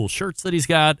some of the cool shirts that he's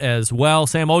got as well.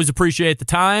 Sam, always appreciate the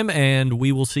time, and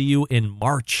we will see you in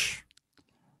March.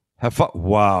 Have fun.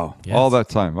 Wow. Yes. All that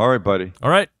time. All right, buddy. All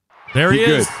right. There he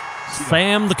is. Good.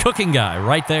 Sam, the cooking guy,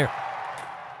 right there.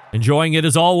 Enjoying it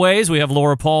as always. We have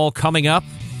Laura Pall coming up.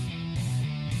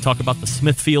 Talk about the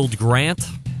Smithfield grant.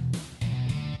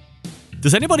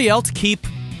 Does anybody else keep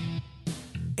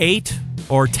 8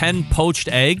 or 10 poached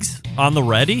eggs on the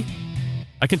ready?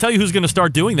 I can tell you who's going to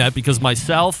start doing that because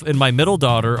myself and my middle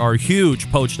daughter are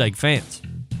huge poached egg fans.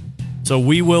 So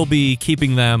we will be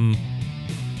keeping them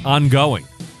ongoing.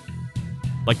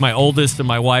 Like my oldest and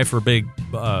my wife are big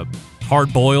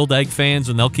hard-boiled egg fans,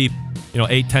 and they'll keep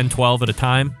 8, 10, 12 at a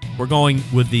time. We're going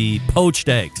with the poached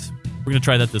eggs. We're going to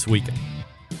try that this weekend.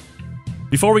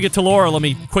 Before we get to Laura, let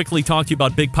me quickly talk to you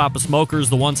about Big Poppa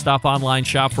Smokers, the one-stop online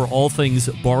shop for all things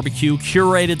barbecue.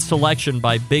 Curated selection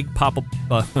by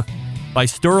by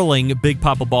Sterling Big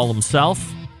Poppa Ball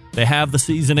himself. They have the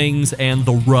seasonings and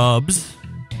the rubs.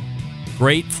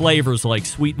 Great flavors like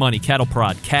Sweet Money, Cattle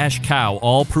Prod, Cash Cow,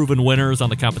 all proven winners on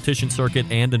the competition circuit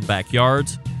and in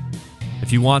backyards.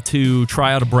 If you want to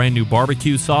try out a brand new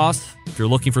barbecue sauce, if you're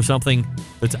looking for something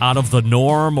that's out of the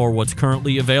norm or what's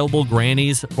currently available,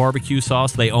 Granny's barbecue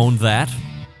sauce, they own that.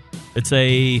 It's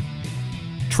a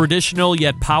traditional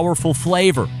yet powerful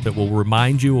flavor that will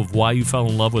remind you of why you fell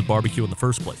in love with barbecue in the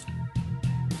first place.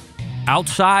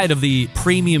 Outside of the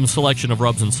premium selection of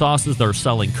rubs and sauces, they're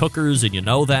selling cookers, and you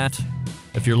know that.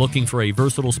 If you're looking for a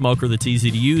versatile smoker that's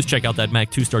easy to use, check out that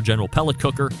Mac 2-Star General Pellet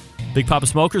Cooker. Big Poppa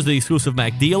Smokers, the exclusive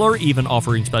Mac dealer, even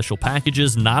offering special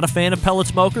packages. Not a fan of pellet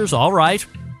smokers? All right.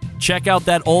 Check out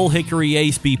that Old Hickory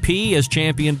Ace BP, as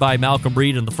championed by Malcolm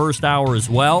Reed in the first hour as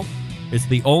well. It's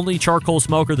the only charcoal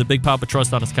smoker that Big Poppa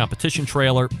trusts on his competition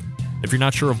trailer. If you're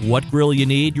not sure of what grill you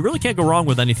need, you really can't go wrong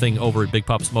with anything over at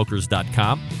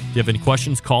BigPoppaSmokers.com. If you have any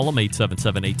questions, call them,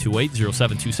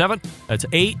 877-828-0727. That's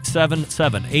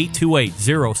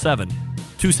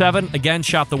 877-828-0727. Again,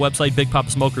 shop the website,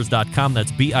 BigPoppaSmokers.com.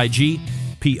 That's BIGPOPPA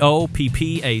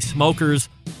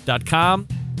Smokers.com.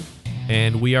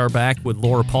 And we are back with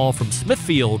Laura Pall from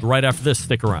Smithfield right after this.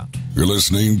 Stick around. You're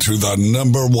listening to the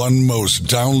 #1 most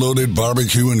downloaded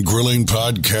barbecue and grilling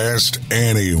podcast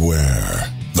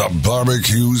anywhere. The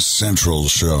Barbecue Central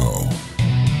Show.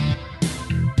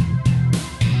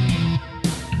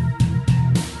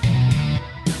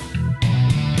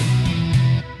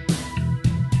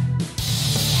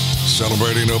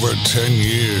 Celebrating over 10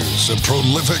 years of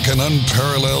prolific and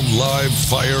unparalleled live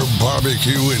fire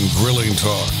barbecue and grilling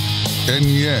talk. And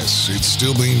yes, it's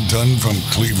still being done from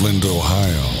Cleveland,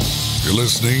 Ohio. You're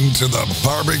listening to the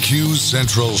Barbecue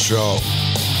Central Show.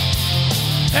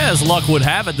 As luck would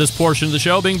have it, this portion of the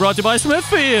show being brought to you by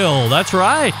Smithfield. That's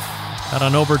right. Head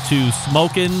on over to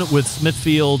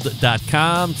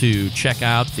smokinwithsmithfield.com to check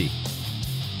out the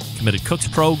Committed Cooks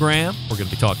program. We're going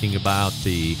to be talking about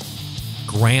the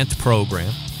grant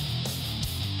program.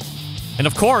 And,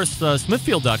 of course,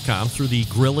 Smithfield.com through the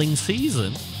grilling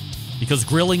season, because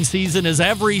grilling season is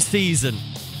every season.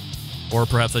 Or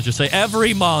perhaps I should say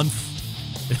every month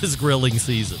is grilling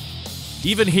season.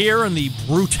 Even here in the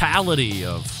brutality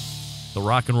of the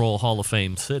Rock and Roll Hall of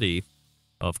Fame city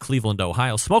of Cleveland,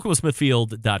 Ohio,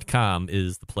 SmokingWithSmithfield.com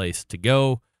is the place to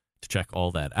go to check all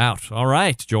that out. All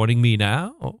right, joining me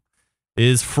now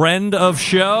is friend of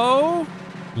show,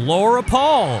 Laura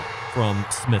Pall from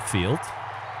Smithfield.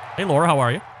 Hey, Laura, how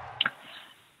are you?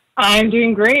 I'm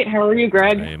doing great. How are you,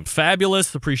 Greg? I am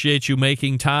fabulous. Appreciate you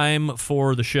making time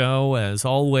for the show, as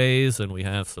always, and we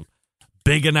have some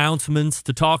big announcements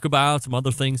to talk about, some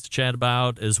other things to chat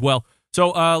about as well. So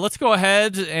let's go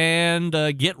ahead and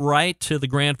get right to the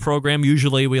grant program.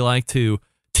 Usually we like to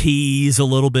tease a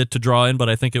little bit to draw in, but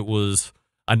I think it was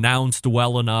announced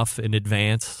well enough in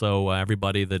advance, so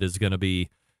everybody that is going to be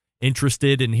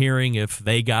interested in hearing if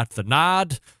they got the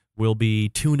nod will be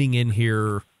tuning in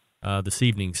here this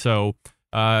evening. So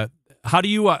how do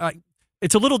you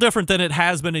it's a little different than it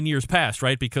has been in years past,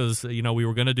 right? Because, we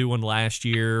were going to do one last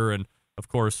year, and of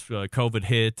course, COVID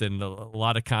hit, and a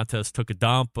lot of contests took a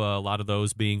dump, a lot of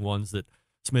those being ones that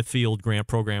Smithfield Grant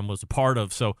Program was a part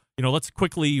of. So, let's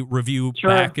quickly review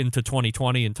back into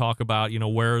 2020 and talk about,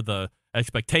 where the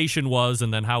expectation was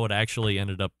and then how it actually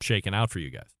ended up shaking out for you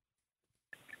guys.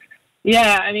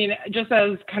 Yeah, I mean, just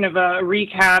as kind of a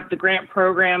recap, the grant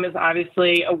program is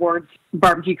obviously awards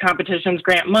barbecue competitions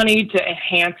grant money to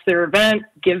enhance their event,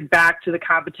 give back to the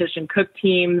competition cook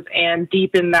teams, and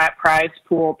deepen that prize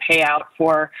pool payout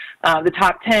for the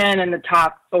top 10 and the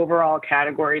top overall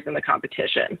categories in the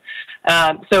competition.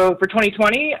 So for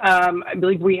 2020, I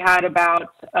believe we had about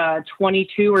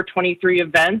 22 or 23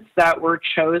 events that were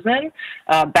chosen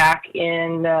back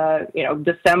in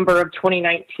December of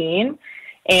 2019.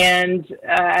 And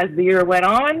as the year went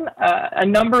on, a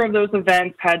number of those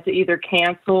events had to either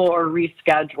cancel or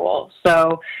reschedule.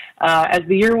 So as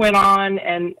the year went on,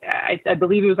 and I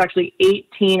believe it was actually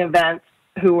 18 events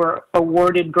who were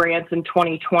awarded grants in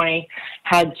 2020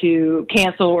 had to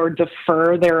cancel or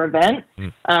defer their event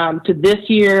to this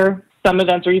year. Some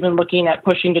events are even looking at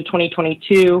pushing to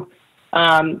 2022.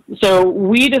 So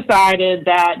we decided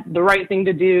that the right thing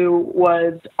to do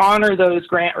was honor those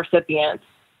grant recipients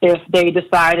if they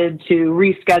decided to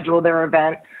reschedule their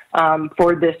event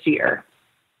for this year.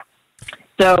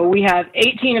 So we have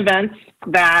 18 events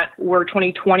that were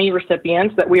 2020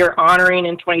 recipients that we are honoring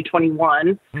in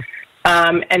 2021.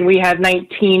 And we have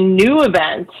 19 new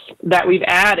events that we've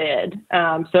added.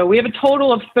 So we have a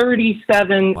total of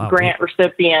 37 grant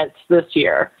recipients this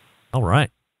year. All right.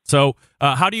 So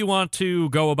how do you want to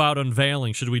go about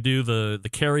unveiling? Should we do the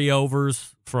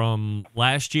carryovers from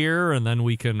last year, and then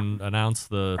we can announce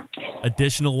the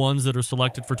additional ones that are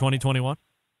selected for 2021?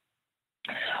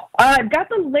 I've got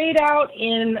them laid out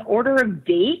in order of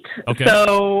date. Okay.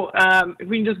 So if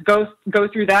we can just go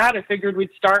through that, I figured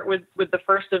we'd start with the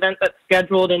first event that's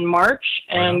scheduled in March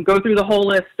and go through the whole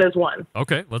list as one.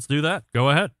 Okay, let's do that.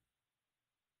 Go ahead.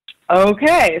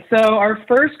 Okay, so our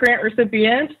first grant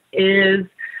recipient is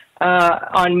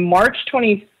on March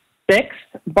 26th,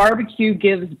 Barbecue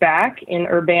Gives Back in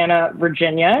Urbana,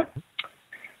 Virginia.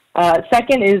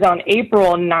 Second is on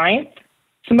April 9th,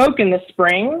 Smoke in the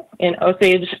Spring in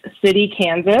Osage City,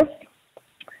 Kansas.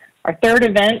 Our third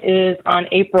event is on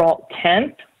April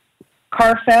 10th,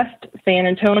 Carfest San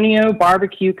Antonio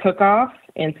Barbecue Cook-Off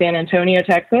in San Antonio,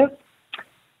 Texas.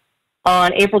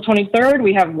 On April 23rd,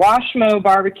 we have Washmo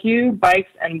Barbecue Bikes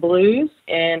and Blues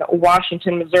in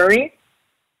Washington, Missouri.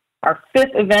 Our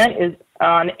fifth event is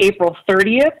on April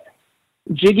 30th,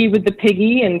 Jiggy with the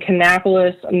Piggy in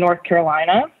Kannapolis, North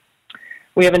Carolina.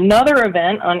 We have another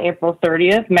event on April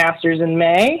 30th, Masters in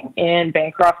May in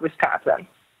Bancroft, Wisconsin.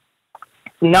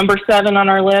 Number 7 on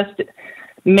our list,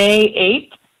 May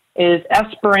 8th, is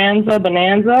Esperanza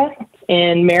Bonanza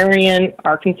in Marion,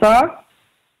 Arkansas.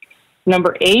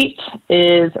 Number 8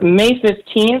 is May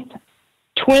 15th,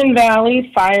 Twin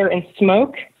Valley Fire and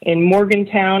Smoke in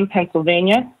Morgantown,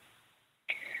 Pennsylvania.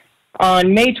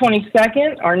 On May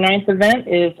 22nd, our 9th event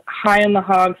is High on the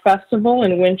Hog Festival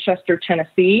in Winchester,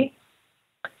 Tennessee.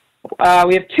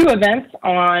 We have 2 events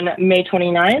on May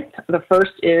 29th. The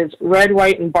first is Red,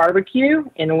 White, and Barbecue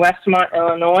in Westmont,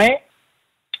 Illinois.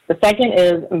 The second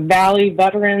is Valley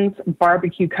Veterans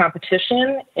Barbecue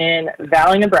Competition in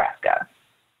Valley, Nebraska.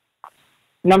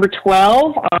 Number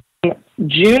 12, on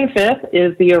June 5th,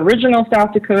 is the Original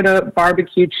South Dakota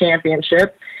Barbecue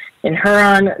Championship in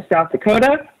Huron, South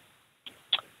Dakota.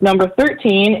 Number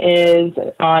 13 is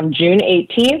on June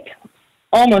 18th,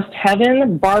 Almost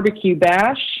Heaven Barbecue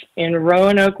Bash in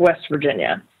Roanoke, West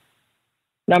Virginia.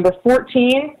 Number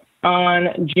 14,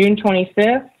 on June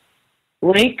 25th,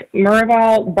 Lake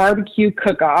Merival Barbecue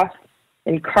Cook-Off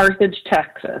in Carthage,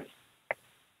 Texas.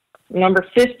 Number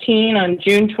 15, on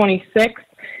June 26th,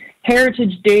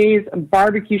 Heritage Days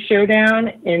Barbecue Showdown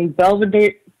in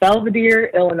Belvedere,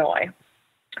 Illinois.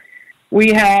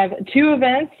 We have 2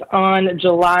 events on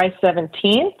July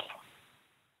 17th.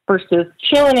 First is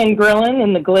Chillin' and Grillin'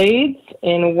 in the Glades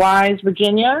in Wise,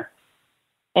 Virginia,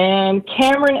 and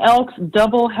Cameron Elk's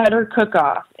Double Header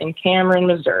Cook-Off in Cameron,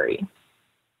 Missouri.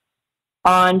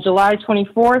 On July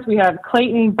 24th, we have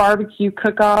Clayton Barbecue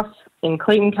Cook-Off in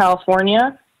Clayton,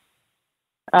 California.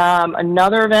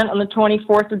 Another event on the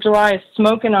 24th of July is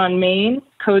Smokin' on Main,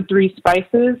 Code 3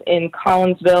 Spices in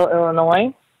Collinsville,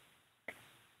 Illinois.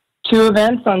 2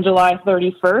 events on July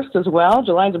 31st as well.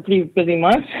 July's a pretty busy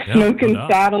month. Yeah, Smokin'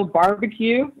 Saddle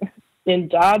Barbecue in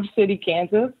Dodge City,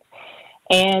 Kansas,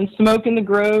 and Smoke in the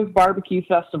Grove Barbecue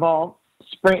Festival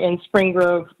in Spring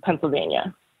Grove,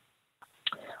 Pennsylvania.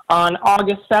 On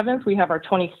August 7th, we have our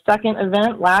 22nd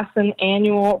event, Lassen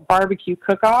Annual Barbecue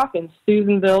Cook-Off in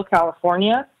Susanville,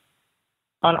 California.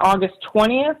 On August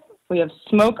 20th, we have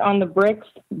Smoke on the Bricks,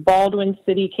 Baldwin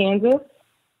City, Kansas.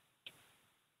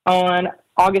 On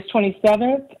August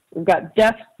 27th, we've got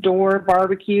Death's Door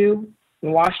Barbecue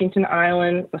in Washington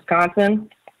Island, Wisconsin.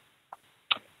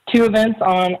 2 events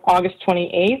on August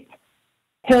 28th,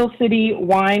 Hill City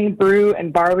Wine, Brew,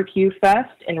 and Barbecue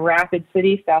Fest in Rapid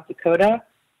City, South Dakota,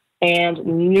 and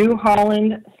New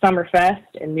Holland Summerfest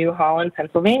in New Holland,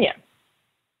 Pennsylvania.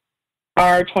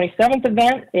 Our 27th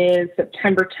event is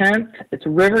September 10th. It's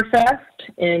Riverfest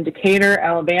in Decatur,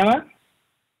 Alabama.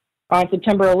 On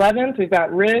September 11th, we've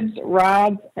got Ribs,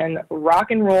 Rods, and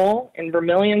Rock and Roll in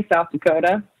Vermilion, South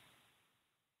Dakota.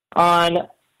 On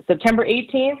September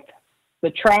 18th,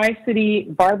 the Tri-City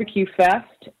Barbecue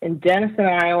Fest in Denison,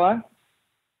 Iowa.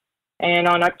 And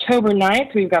on October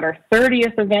 9th, we've got our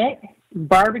 30th event,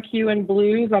 Barbecue and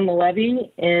Blues on the Levee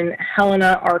in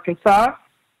Helena, Arkansas.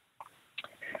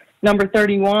 Number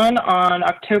 31 on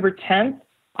October 10th,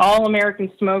 All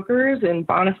American Smokers in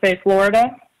Bonifay,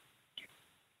 Florida.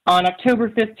 On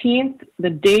October 15th, the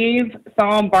Dave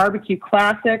Thom Barbecue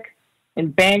Classic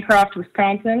in Bancroft,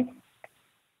 Wisconsin.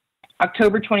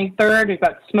 October 23rd, we've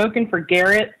got Smokin' for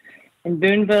Garrett in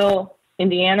Boonville,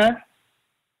 Indiana.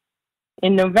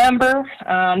 In November,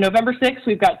 November 6th,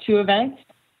 we've got two events,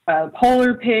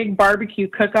 Polar Pig Barbecue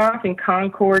Cook-Off in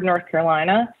Concord, North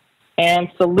Carolina, and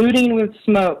Saluting with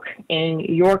Smoke in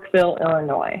Yorkville,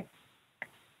 Illinois.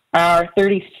 Our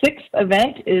 36th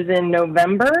event is in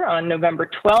November, on November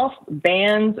 12th,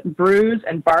 Bands, Brews,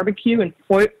 and Barbecue in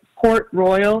Port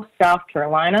Royal, South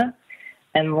Carolina.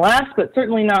 And last but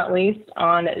certainly not least,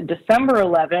 on December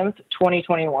 11th,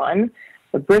 2021,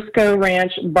 the Briscoe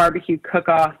Ranch Barbecue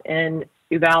Cook-Off in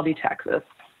Uvalde, Texas.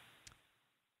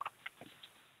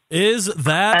 Is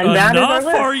that enough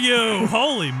for you?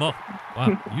 Holy mo!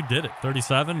 Wow, you did it.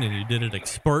 37, and you did it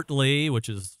expertly, which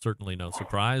is certainly no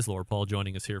surprise. Laura Pall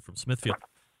joining us here from Smithfield.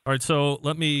 All right, so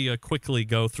let me quickly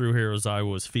go through here as I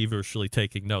was feverishly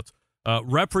taking notes.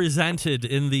 Represented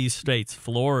in these states,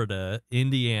 Florida,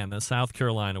 Indiana, South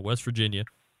Carolina, West Virginia,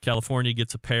 California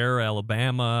gets a pair,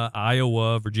 Alabama,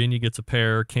 Iowa, Virginia gets a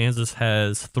pair, Kansas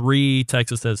has 3,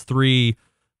 Texas has 3,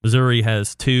 Missouri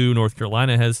has 2, North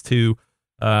Carolina has 2,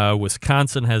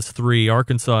 Wisconsin has 3,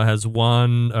 Arkansas has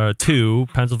 2,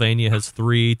 Pennsylvania has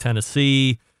 3,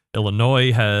 Tennessee,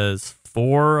 Illinois has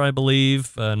 4, I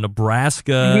believe,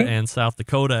 Nebraska and South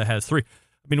Dakota has 3.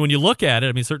 I mean, when you look at it,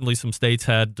 I mean, certainly some states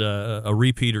had a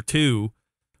repeat or two,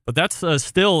 but that's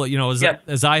still,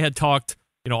 as I had talked,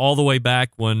 all the way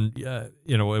back when,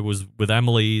 it was with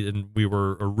Emily and we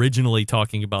were originally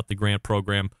talking about the grant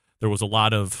program, there was a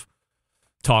lot of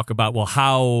talk about, well,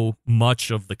 how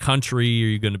much of the country are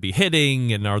you going to be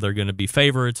hitting and are there going to be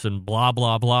favorites and blah,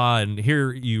 blah, blah. And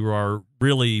here you are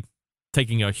really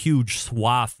taking a huge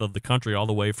swath of the country all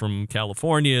the way from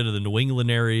California to the New England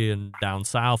area and down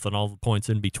south and all the points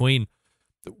in between.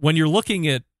 When you're looking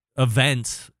at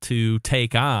events to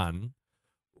take on,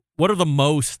 what are the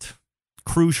most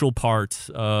crucial parts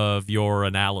of your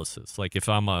analysis? Like if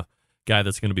I'm a guy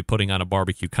that's going to be putting on a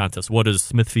barbecue contest, what does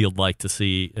Smithfield like to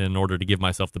see in order to give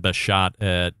myself the best shot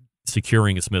at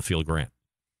securing a Smithfield grant?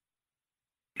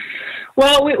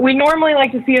 Well, we normally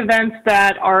like to see events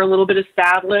that are a little bit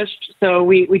established. So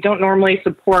we don't normally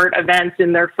support events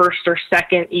in their first or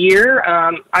second year.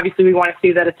 Obviously, we want to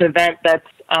see that it's an event that's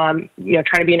trying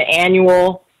to be an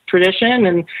annual tradition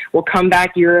and will come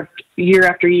back year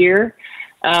after year.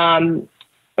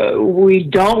 We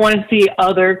don't want to see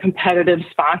other competitive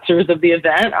sponsors of the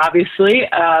event, obviously.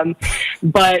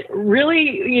 But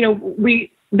really,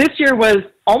 this year was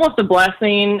almost a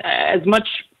blessing. As much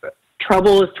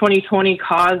trouble as 2020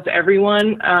 caused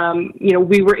everyone,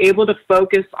 we were able to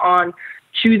focus on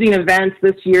choosing events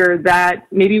this year that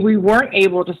maybe we weren't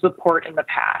able to support in the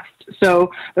past.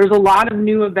 So there's a lot of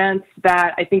new events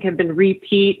that I think have been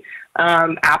repeat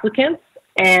applicants.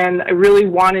 And I really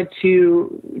wanted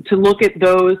to look at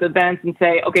those events and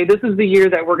say, okay, this is the year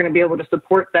that we're going to be able to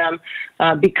support them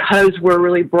because we're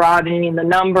really broadening the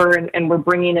number and we're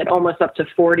bringing it almost up to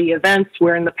 40 events,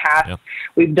 where in the past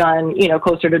we've done,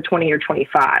 closer to 20 or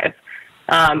 25.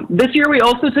 This year we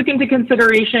also took into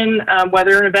consideration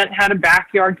whether an event had a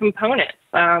backyard component,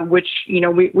 which,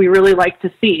 we really like to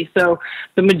see. So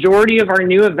the majority of our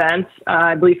new events,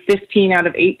 I believe 15 out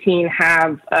of 18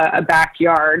 have a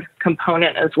backyard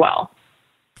component as well.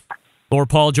 Laura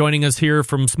Pall joining us here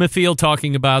from Smithfield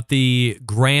talking about the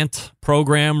grant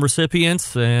program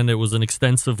recipients, and it was an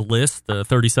extensive list,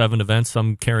 37 events,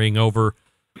 some carrying over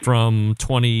from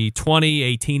 2020,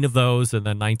 18 of those, and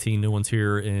then 19 new ones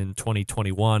here in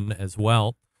 2021 as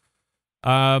well.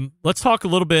 Let's talk a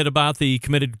little bit about the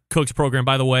Committed Cooks program.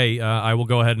 By the way, I will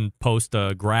go ahead and post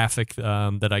a graphic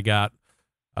that I got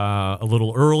a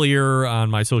little earlier on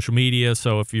my social media.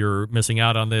 So if you're missing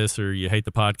out on this or you hate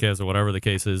the podcast or whatever the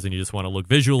case is and you just want to look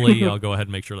visually, I'll go ahead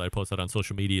and make sure that I post that on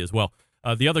social media as well.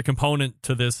 The other component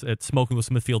to this at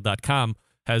smokingwithsmithfield.com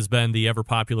has been the ever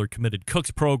popular Committed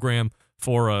Cooks program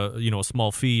for a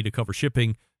small fee to cover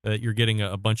shipping. You're getting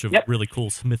a bunch of really cool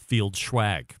Smithfield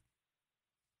swag.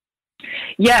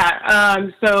 Yeah,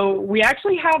 so we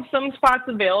actually have some spots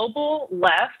available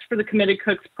left for the Committed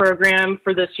Cooks program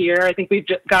for this year. I think we've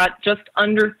got just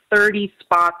under 30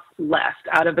 spots left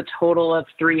out of a total of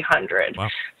 300. Wow.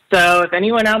 So if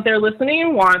anyone out there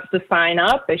listening wants to sign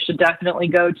up, they should definitely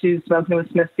go to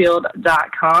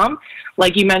smokingwithsmithfield.com.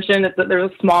 Like you mentioned,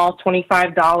 there's a small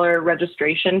 $25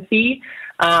 registration fee,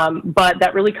 but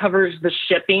that really covers the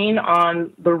shipping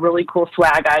on the really cool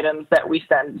swag items that we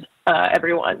send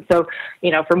everyone. So,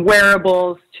 from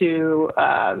wearables to,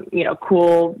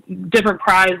 cool different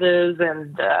prizes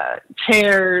and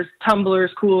chairs,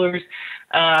 tumblers, coolers.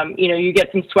 You get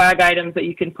some swag items that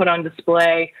you can put on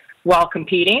display while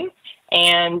competing.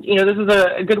 And, this is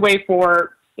a good way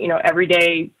for,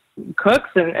 everyday cooks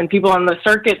and people on the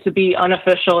circuit to be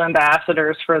unofficial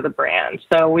ambassadors for the brand.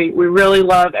 So we really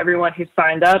love everyone who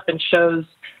signed up and shows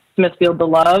Smithfield the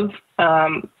love.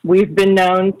 We've been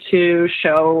known to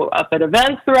show up at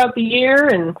events throughout the year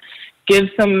and give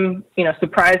some,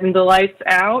 surprise and delights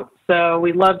out. So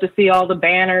we love to see all the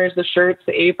banners, the shirts,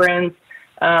 the aprons,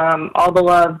 all the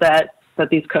love that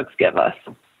these cooks give us.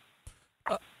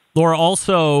 Laura,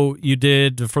 also, you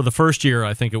did, for the first year,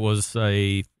 I think it was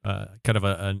a kind of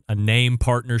a name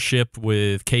partnership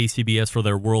with KCBS for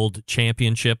their World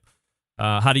Championship.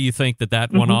 How do you think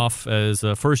that went off as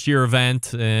a first-year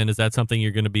event, and is that something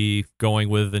you're going to be going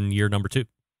with in year number 2?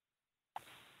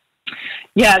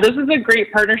 Yeah, this is a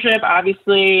great partnership.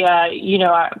 Obviously,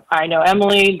 I know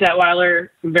Emily Detweiler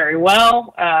very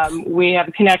well. We have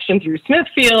a connection through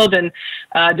Smithfield and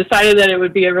decided that it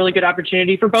would be a really good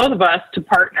opportunity for both of us to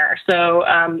partner. So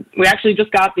we actually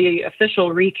just got the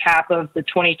official recap of the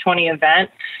 2020 event.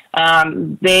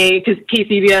 Because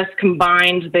KCBS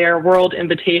combined their World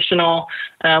Invitational,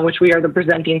 which we are the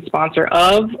presenting sponsor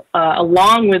of,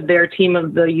 along with their Team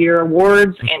of the Year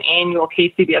awards and annual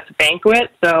KCBS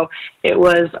banquet. So it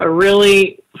was a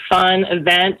really fun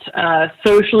event,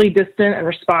 socially distant and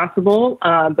responsible,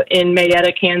 in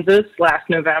Marietta, Kansas last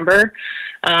November.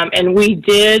 And we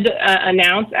did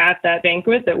announce at that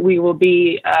banquet that we will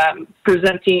be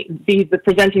the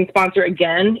presenting sponsor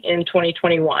again in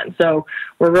 2021. So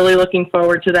we're really looking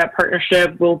forward to that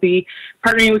partnership. We'll be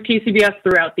partnering with KCBS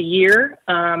throughout the year,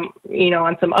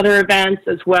 on some other events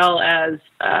as well as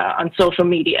on social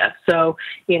media. So,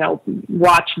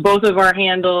 watch both of our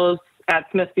handles at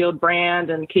Smithfield Brand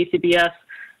and KCBS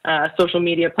social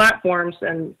media platforms,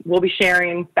 and we'll be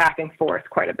sharing back and forth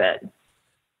quite a bit.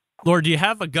 Laura, do you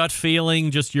have a gut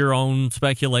feeling, just your own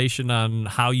speculation on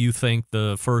how you think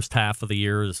the first half of the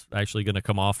year is actually going to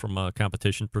come off from a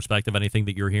competition perspective? Anything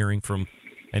that you're hearing from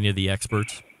any of the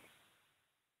experts?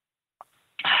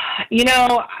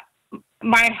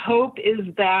 My hope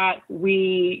is that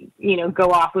we,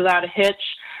 go off without a hitch.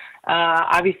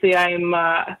 Obviously, I'm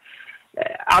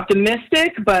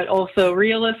optimistic, but also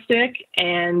realistic.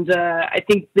 And I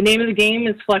think the name of the game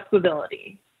is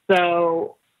flexibility.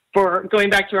 So for going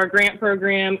back to our grant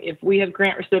program, if we have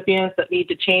grant recipients that need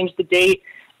to change the date,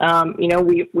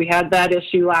 we had that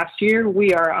issue last year.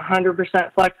 We are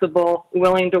 100% flexible,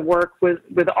 willing to work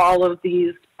with all of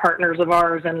these partners of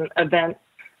ours and events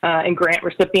and grant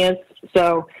recipients.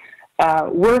 So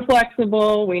we're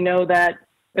flexible. We know that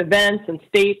events and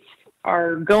states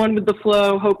are going with the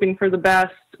flow, hoping for the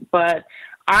best, but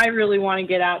I really want to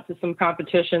get out to some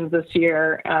competitions this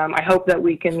year. I hope that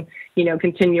we can,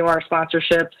 continue our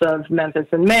sponsorships of Memphis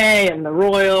in May and the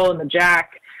Royal and the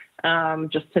Jack,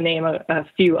 just to name a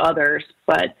few others.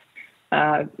 But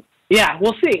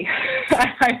we'll see.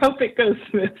 I hope it goes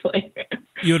smoothly.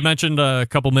 You had mentioned a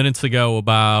couple minutes ago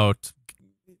about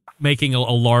making a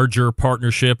larger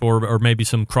partnership or maybe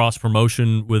some cross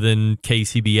promotion within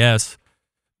KCBS.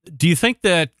 Do you think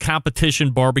that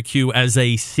competition barbecue as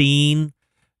a scene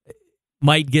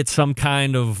might get some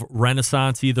kind of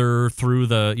renaissance either through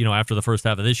after the first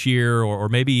half of this year or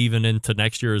maybe even into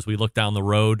next year as we look down the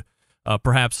road?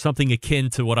 Perhaps something akin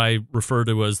to what I refer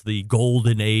to as the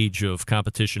golden age of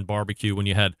competition barbecue, when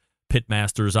you had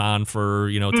pitmasters on for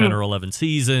 10 or 11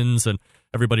 seasons and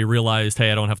everybody realized,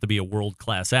 hey, I don't have to be a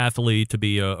world-class athlete to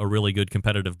be a really good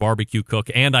competitive barbecue cook,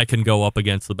 and I can go up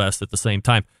against the best at the same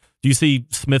time. Do you see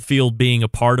Smithfield being a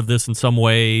part of this in some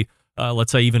way,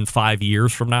 let's say even 5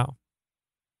 years from now?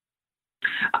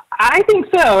 I think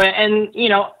so. And,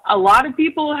 a lot of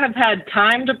people have had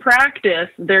time to practice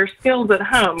their skills at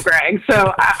home, Greg.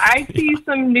 So I see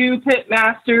some new pit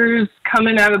masters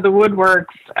coming out of the woodworks.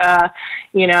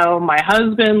 My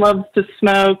husband loves to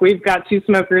smoke. We've got 2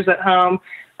 smokers at home.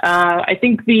 I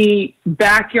think the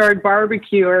backyard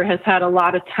barbecuer has had a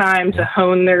lot of time to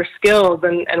hone their skills,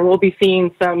 and we'll be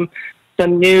seeing some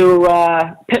new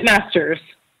pitmasters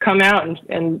come out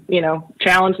and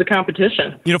challenge the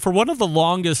competition. For one of the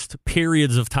longest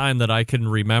periods of time that I can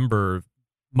remember,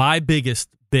 my biggest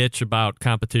bitch about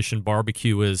competition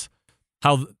barbecue is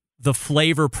how the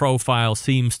flavor profile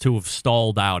seems to have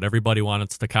stalled out. Everybody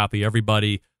wants to copy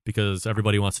everybody because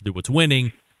everybody wants to do what's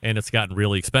winning, and it's gotten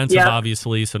really expensive,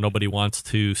 obviously, so nobody wants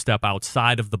to step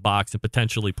outside of the box and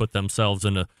potentially put themselves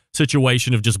in a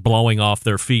situation of just blowing off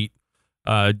their feet,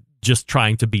 just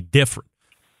trying to be different.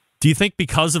 Do you think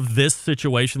because of this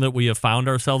situation that we have found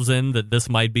ourselves in, that this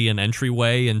might be an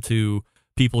entryway into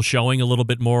people showing a little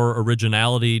bit more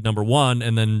originality, number one,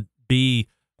 and then B,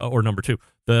 or number two,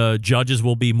 the judges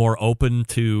will be more open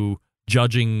to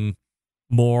judging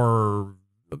more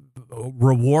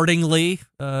rewardingly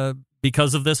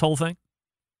because of this whole thing?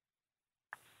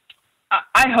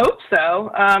 I hope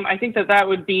so. I think that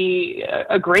would be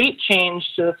a great change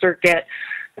to the circuit.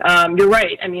 You're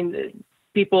right. I mean,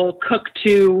 people cook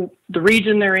to the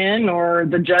region they're in or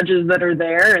the judges that are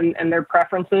there and their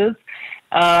preferences.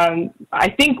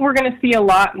 I think we're going to see a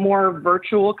lot more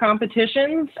virtual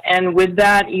competitions, and with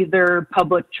that, either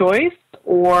public choice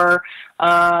or,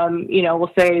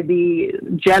 we'll say the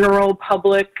general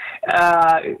public,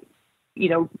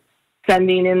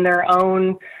 sending in their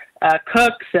own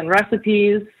cooks and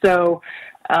recipes. So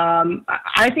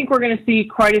I think we're going to see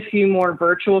quite a few more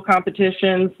virtual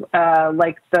competitions,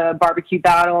 like the barbecue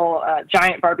battle,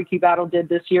 giant barbecue battle did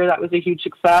this year. That was a huge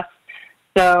success.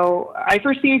 So I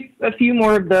foresee a few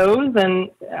more of those, and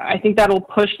I think that'll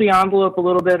push the envelope a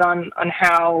little bit on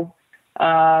how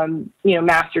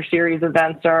Master Series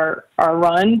events are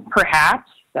run. Perhaps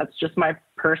that's just my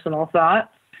personal thought.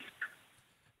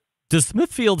 Does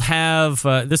Smithfield have?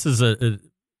 This is a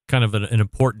kind of an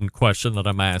important question that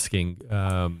I'm asking.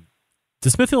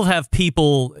 Does Smithfield have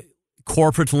people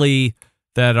corporately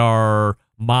that are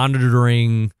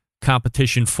monitoring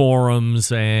competition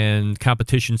forums and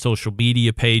competition social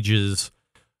media pages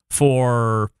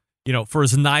for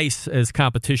as nice as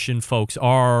competition folks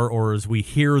are, or as we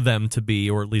hear them to be,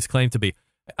 or at least claim to be?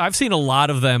 I've seen a lot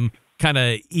of them kind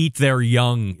of eat their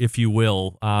young, if you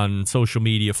will, on social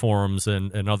media forums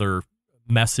and other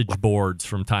message boards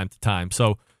from time to time.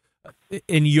 So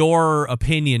in your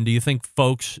opinion, do you think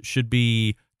folks should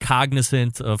be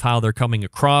cognizant of how they're coming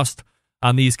across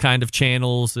on these kind of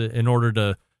channels in order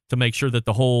to make sure that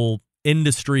the whole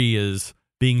industry is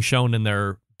being shown in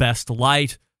their best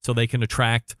light so they can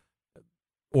attract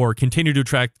or continue to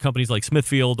attract companies like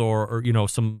Smithfield or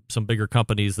some bigger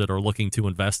companies that are looking to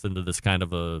invest into this kind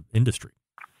of a industry?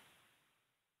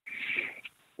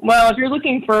 Well, if you're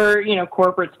looking for,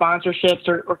 corporate sponsorships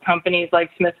or companies like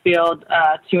Smithfield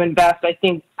to invest, I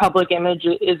think public image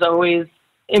is always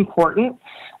important.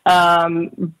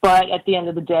 But at the end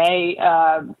of the day,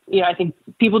 I think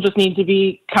people just need to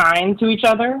be kind to each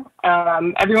other.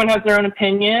 Everyone has their own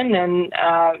opinion, and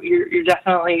you're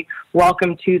definitely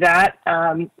welcome to that.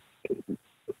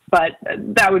 But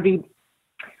that would be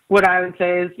what I would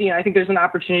say is, I think there's an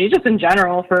opportunity just in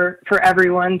general for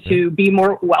everyone to be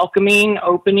more welcoming,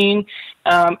 opening.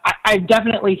 I've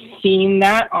definitely seen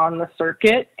that on the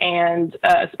circuit, and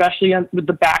especially with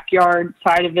the backyard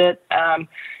side of it.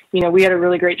 We had a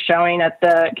really great showing at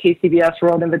the KCBS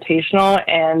World Invitational,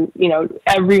 and,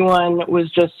 everyone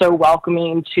was just so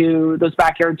welcoming to those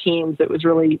backyard teams. It was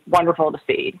really wonderful to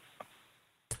see.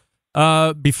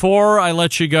 Before I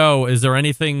let you go, is there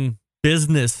anything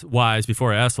business-wise,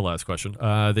 before I ask the last question,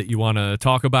 that you want to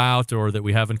talk about or that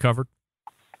we haven't covered?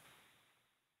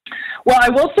 Well, I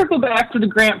will circle back to the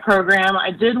grant program.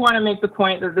 I did want to make the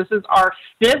point that this is our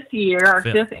fifth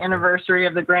anniversary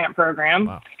of the grant program.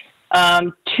 Wow.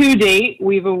 To date,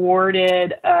 we've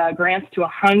awarded grants to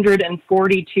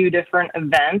 142 different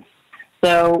events.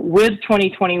 So with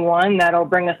 2021, that'll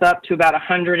bring us up to about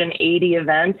 180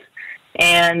 events.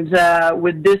 And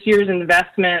with this year's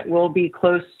investment, we'll be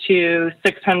close to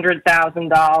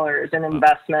 $600,000 in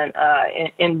investment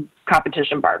in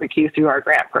competition barbecue through our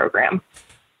grant program.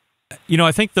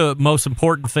 I think the most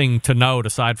important thing to note,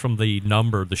 aside from the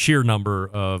sheer number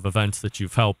of events that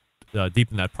you've helped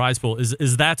deepen that prize pool,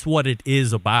 is that's what it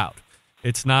is about.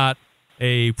 It's not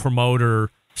a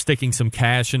promoter sticking some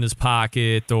cash in his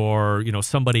pocket or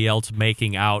somebody else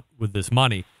making out with this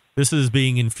money. This is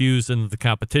being infused into the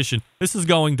competition. This is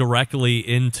going directly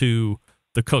into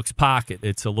the cook's pocket.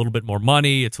 It's a little bit more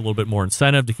money. It's a little bit more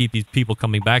incentive to keep these people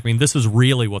coming back. I mean, this is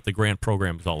really what the grant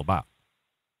program is all about.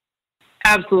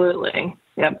 Absolutely.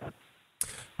 Yep.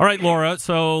 All right, Laura.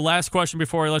 So last question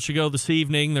before I let you go this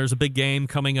evening. There's a big game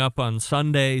coming up on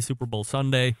Sunday, Super Bowl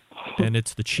Sunday, and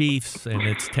it's the Chiefs and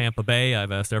it's Tampa Bay.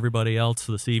 I've asked everybody else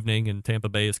this evening, and Tampa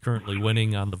Bay is currently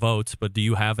winning on the votes. But do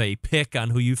you have a pick on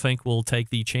who you think will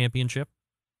take the championship?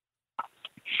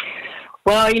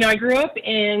 Well, I grew up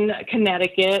in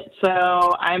Connecticut,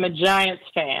 so I'm a Giants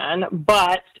fan.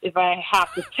 But if I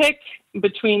have to pick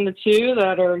between the two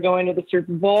that are going to the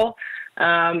Super Bowl,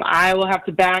 I will have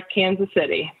to back Kansas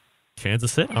City.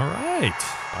 Kansas City? All right.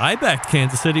 I backed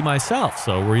Kansas City myself,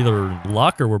 so we're either in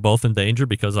luck or we're both in danger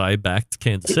because I backed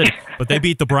Kansas City. But they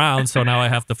beat the Browns, so now I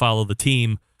have to follow the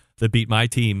team that beat my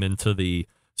team into the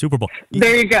Super Bowl.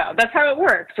 There you go. That's how it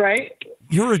works, right?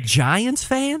 You're a Giants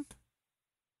fan?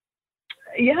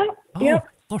 Yeah. Oh, yeah.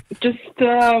 Lord. Just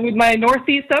with my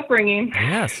Northeast upbringing.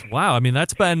 Yes. Wow. I mean,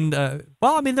 that's been,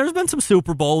 there's been some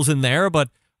Super Bowls in there, but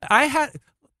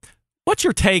what's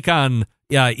your take on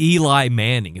Eli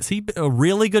Manning? Is he a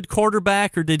really good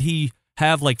quarterback, or did he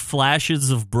have like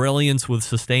flashes of brilliance with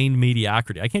sustained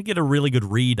mediocrity? I can't get a really good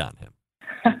read on him.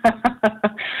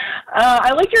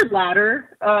 I like your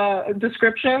latter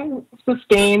description,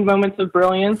 sustained moments of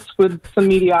brilliance with some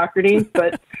mediocrity,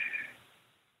 but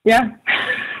yeah.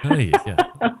 Hey, yeah.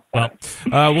 Well,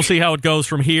 we'll see how it goes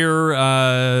from here.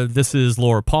 This is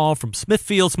Laura Pall from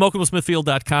Smithfield,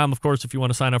 smokingwithsmithfield.com. Of course, if you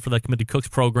want to sign up for that Committee Cooks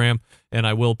program, and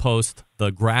I will post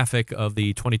the graphic of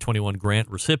the 2021 grant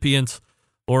recipients.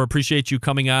 Laura, appreciate you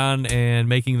coming on and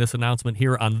making this announcement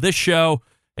here on this show.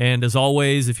 And as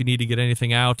always, if you need to get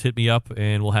anything out, hit me up,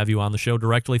 and we'll have you on the show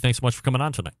directly. Thanks so much for coming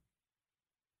on tonight.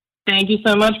 Thank you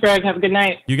so much, Greg. Have a good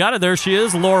night. You got it. There she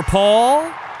is, Laura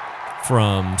Pall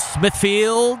from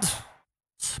Smithfield,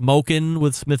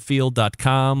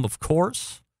 smokingwithsmithfield.com, of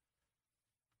course.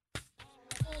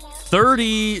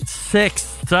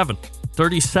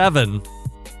 37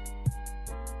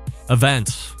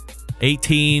 events,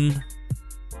 18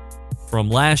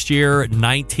 from last year,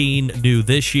 19 new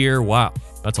this year. Wow,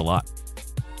 that's a lot.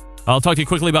 I'll talk to you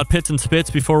quickly about Pits and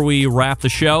Spits before we wrap the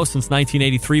show. Since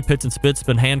 1983, Pits and Spits has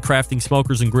been handcrafting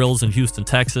smokers and grills in Houston,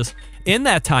 Texas. In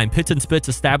that time, Pits and Spits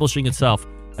establishing itself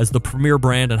as the premier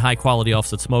brand and high-quality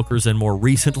offset smokers, and more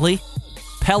recently,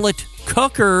 pellet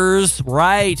cookers.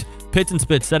 Right. Pits and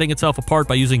Spits setting itself apart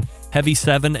by using heavy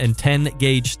 7 and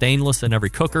 10-gauge stainless in every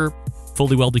cooker,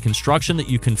 fully welded construction that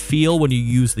you can feel when you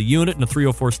use the unit, and a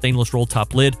 304 stainless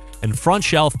roll-top lid and front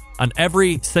shelf on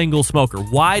every single smoker.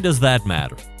 Why does that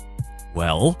matter?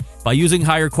 Well, by using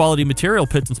higher quality material,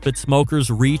 Pits and Spits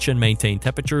smokers reach and maintain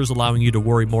temperatures, allowing you to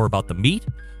worry more about the meat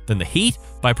than the heat.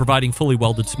 By providing fully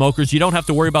welded smokers, you don't have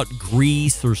to worry about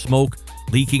grease or smoke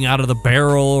leaking out of the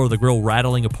barrel or the grill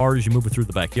rattling apart as you move it through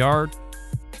the backyard.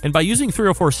 And by using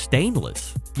 304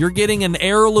 stainless, you're getting an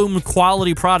heirloom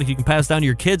quality product you can pass down to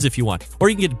your kids if you want, or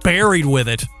you can get buried with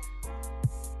it.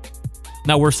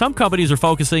 Now, where some companies are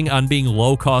focusing on being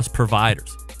low-cost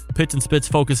providers, Pits and Spits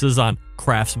focuses on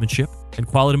craftsmanship and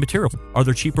quality materials. Are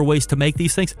there cheaper ways to make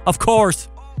these things? Of course.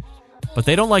 But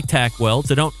they don't like tack welds.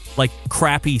 They don't like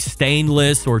crappy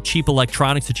stainless or cheap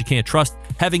electronics that you can't trust.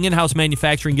 Having in-house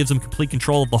manufacturing gives them complete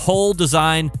control of the whole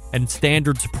design and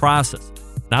standards process.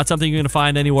 Not something you're going to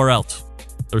find anywhere else.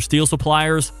 Their steel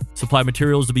suppliers supply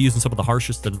materials to be used in some of the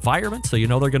harshest environments, so you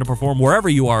know they're going to perform wherever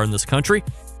you are in this country.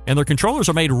 And their controllers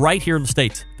are made right here in the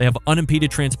States. They have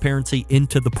unimpeded transparency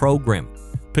into the program.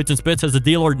 Pits and Spits has a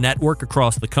dealer network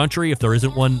across the country. If there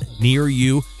isn't one near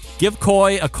you, give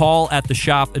Coy a call at the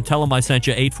shop and tell him I sent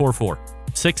you.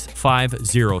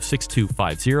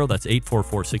 844-650-6250. That's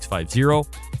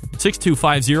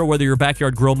 844-650-6250. Whether you're a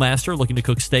backyard grill master looking to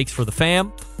cook steaks for the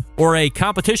fam, or a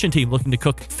competition team looking to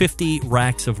cook 50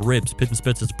 racks of ribs, Pits and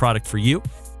Spits is a product for you.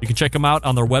 You can check them out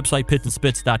on their website,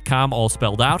 pitsandspits.com, all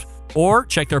spelled out, or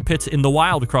check their pits in the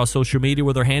wild across social media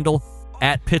with their handle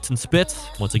at Pits and Spits.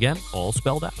 Once again, all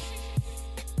spelled out.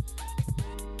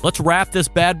 Let's wrap this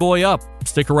bad boy up.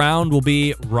 Stick around. We'll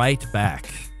be right back.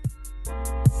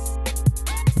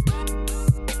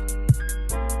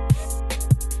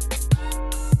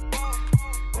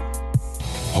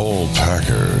 Whole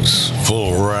packers,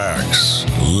 full racks,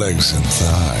 legs and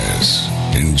thighs,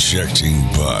 injecting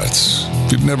butts.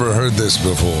 If you've never heard this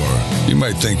before, you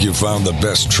might think you found the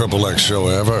best XXX show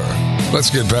ever. Let's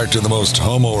get back to the most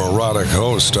homoerotic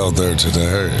host out there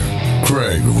today,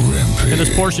 Greg Rempe. And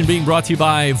this portion being brought to you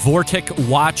by Vortic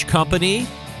Watch Company,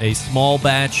 a small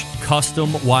batch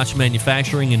custom watch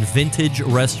manufacturing and vintage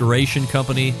restoration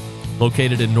company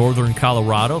located in northern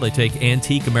Colorado. They take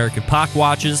antique American pocket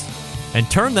watches and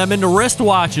turn them into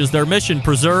wristwatches. Their mission,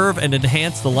 preserve and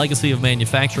enhance the legacy of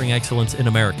manufacturing excellence in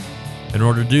America. In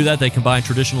order to do that, they combine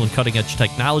traditional and cutting-edge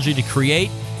technology to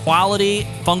create quality,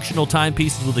 functional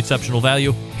timepieces with exceptional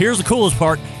value. Here's the coolest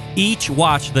part. Each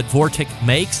watch that Vortic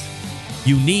makes,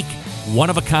 unique,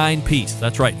 one-of-a-kind piece.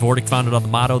 That's right. Vortic founded on the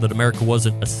motto that America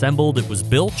wasn't assembled, it was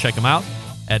built. Check them out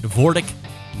at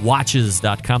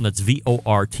VorticWatches.com. That's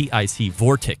VORTIC,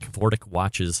 Vortic,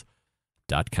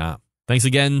 VorticWatches.com. Thanks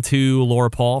again to Laura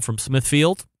Pall from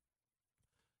Smithfield.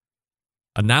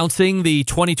 Announcing the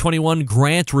 2021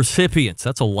 grant recipients.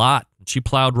 That's a lot. She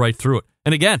plowed right through it.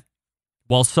 And again,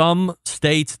 while some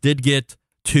states did get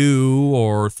 2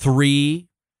 or 3,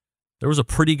 there was a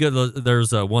pretty good,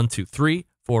 there's a 1, 2, 3,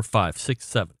 4, 5, 6,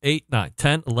 7, 8, 9,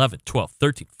 10, 11, 12,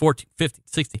 13, 14, 15,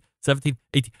 16, 17,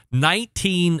 18,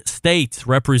 19 states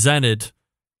represented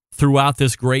throughout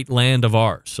this great land of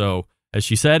ours. So, as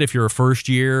she said, if you're a first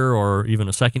year or even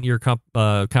a second year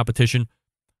competition,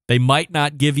 they might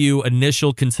not give you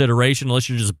initial consideration unless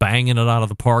you're just banging it out of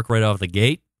the park right off the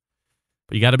gate.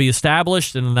 But you got to be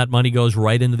established, and then that money goes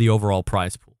right into the overall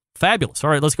prize pool. Fabulous. All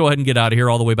right, let's go ahead and get out of here.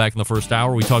 All the way back in the first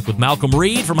hour, we talked with Malcolm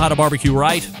Reed from How to Barbecue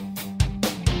Right.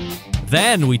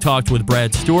 Then we talked with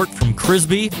Brad Stewart from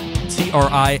Crisbee,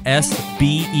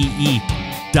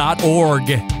 CRISBEE.org.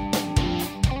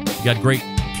 You got great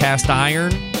cast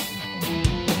iron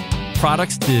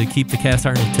products to keep the cast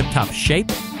iron in tip-top shape.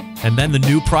 And then the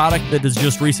new product that has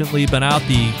just recently been out,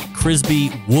 the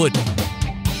Crisbee Wood.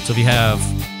 So if you have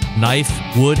knife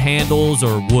wood handles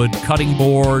or wood cutting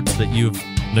boards that you've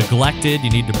neglected, you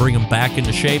need to bring them back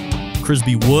into shape,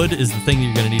 Crisbee Wood is the thing that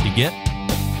you're going to need to get.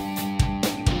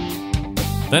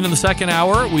 Then in the second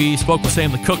hour, we spoke with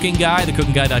Sam the Cooking Guy.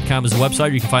 TheCookingGuy.com is the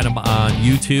website. You can find him on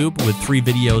YouTube with 3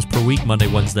 videos per week, Monday,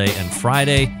 Wednesday, and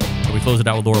Friday. And we close it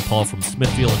out with Laura Pall from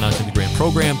Smithfield announcing the Grand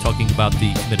Program, talking about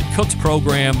the Committed Cooks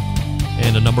Program,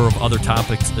 and a number of other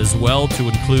topics as well, to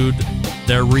include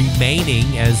their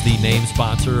remaining as the name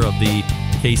sponsor of the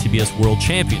KCBS World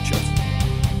Championships.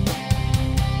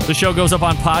 The show goes up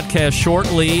on podcast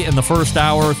shortly in the first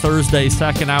hour, Thursday,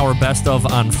 second hour, best of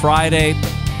on Friday.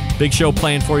 Big show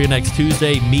planned for you next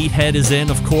Tuesday. Meathead is in,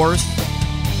 of course.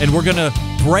 And we're going to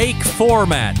break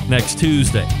format next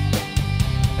Tuesday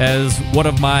as one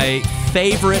of my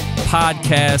favorite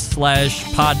podcasts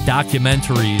 / pod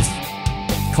documentaries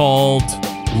called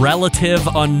Relative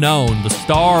Unknown. The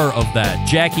star of that,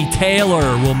 Jackie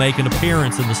Taylor, will make an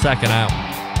appearance in the second hour.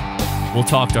 We'll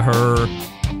talk to her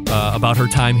about her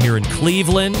time here in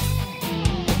Cleveland.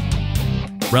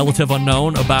 Relative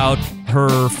Unknown about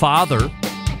her father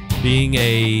being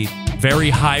a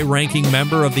very high-ranking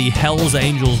member of the Hells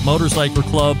Angels Motorcycle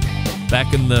Club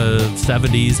back in the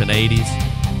 70s and 80s.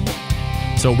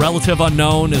 So Relative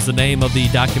Unknown is the name of the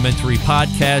documentary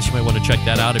podcast. You might want to check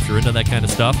that out if you're into that kind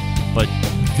of stuff. But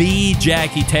the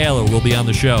Jackie Taylor will be on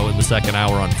the show in the second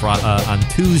hour on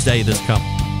Tuesday this coming.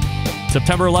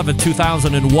 September 11th,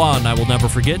 2001. I will never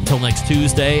forget. Until next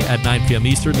Tuesday at 9 p.m.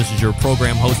 Eastern, this is your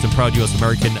program host and proud U.S.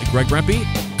 American, Greg Rempe.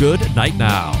 Good night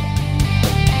now.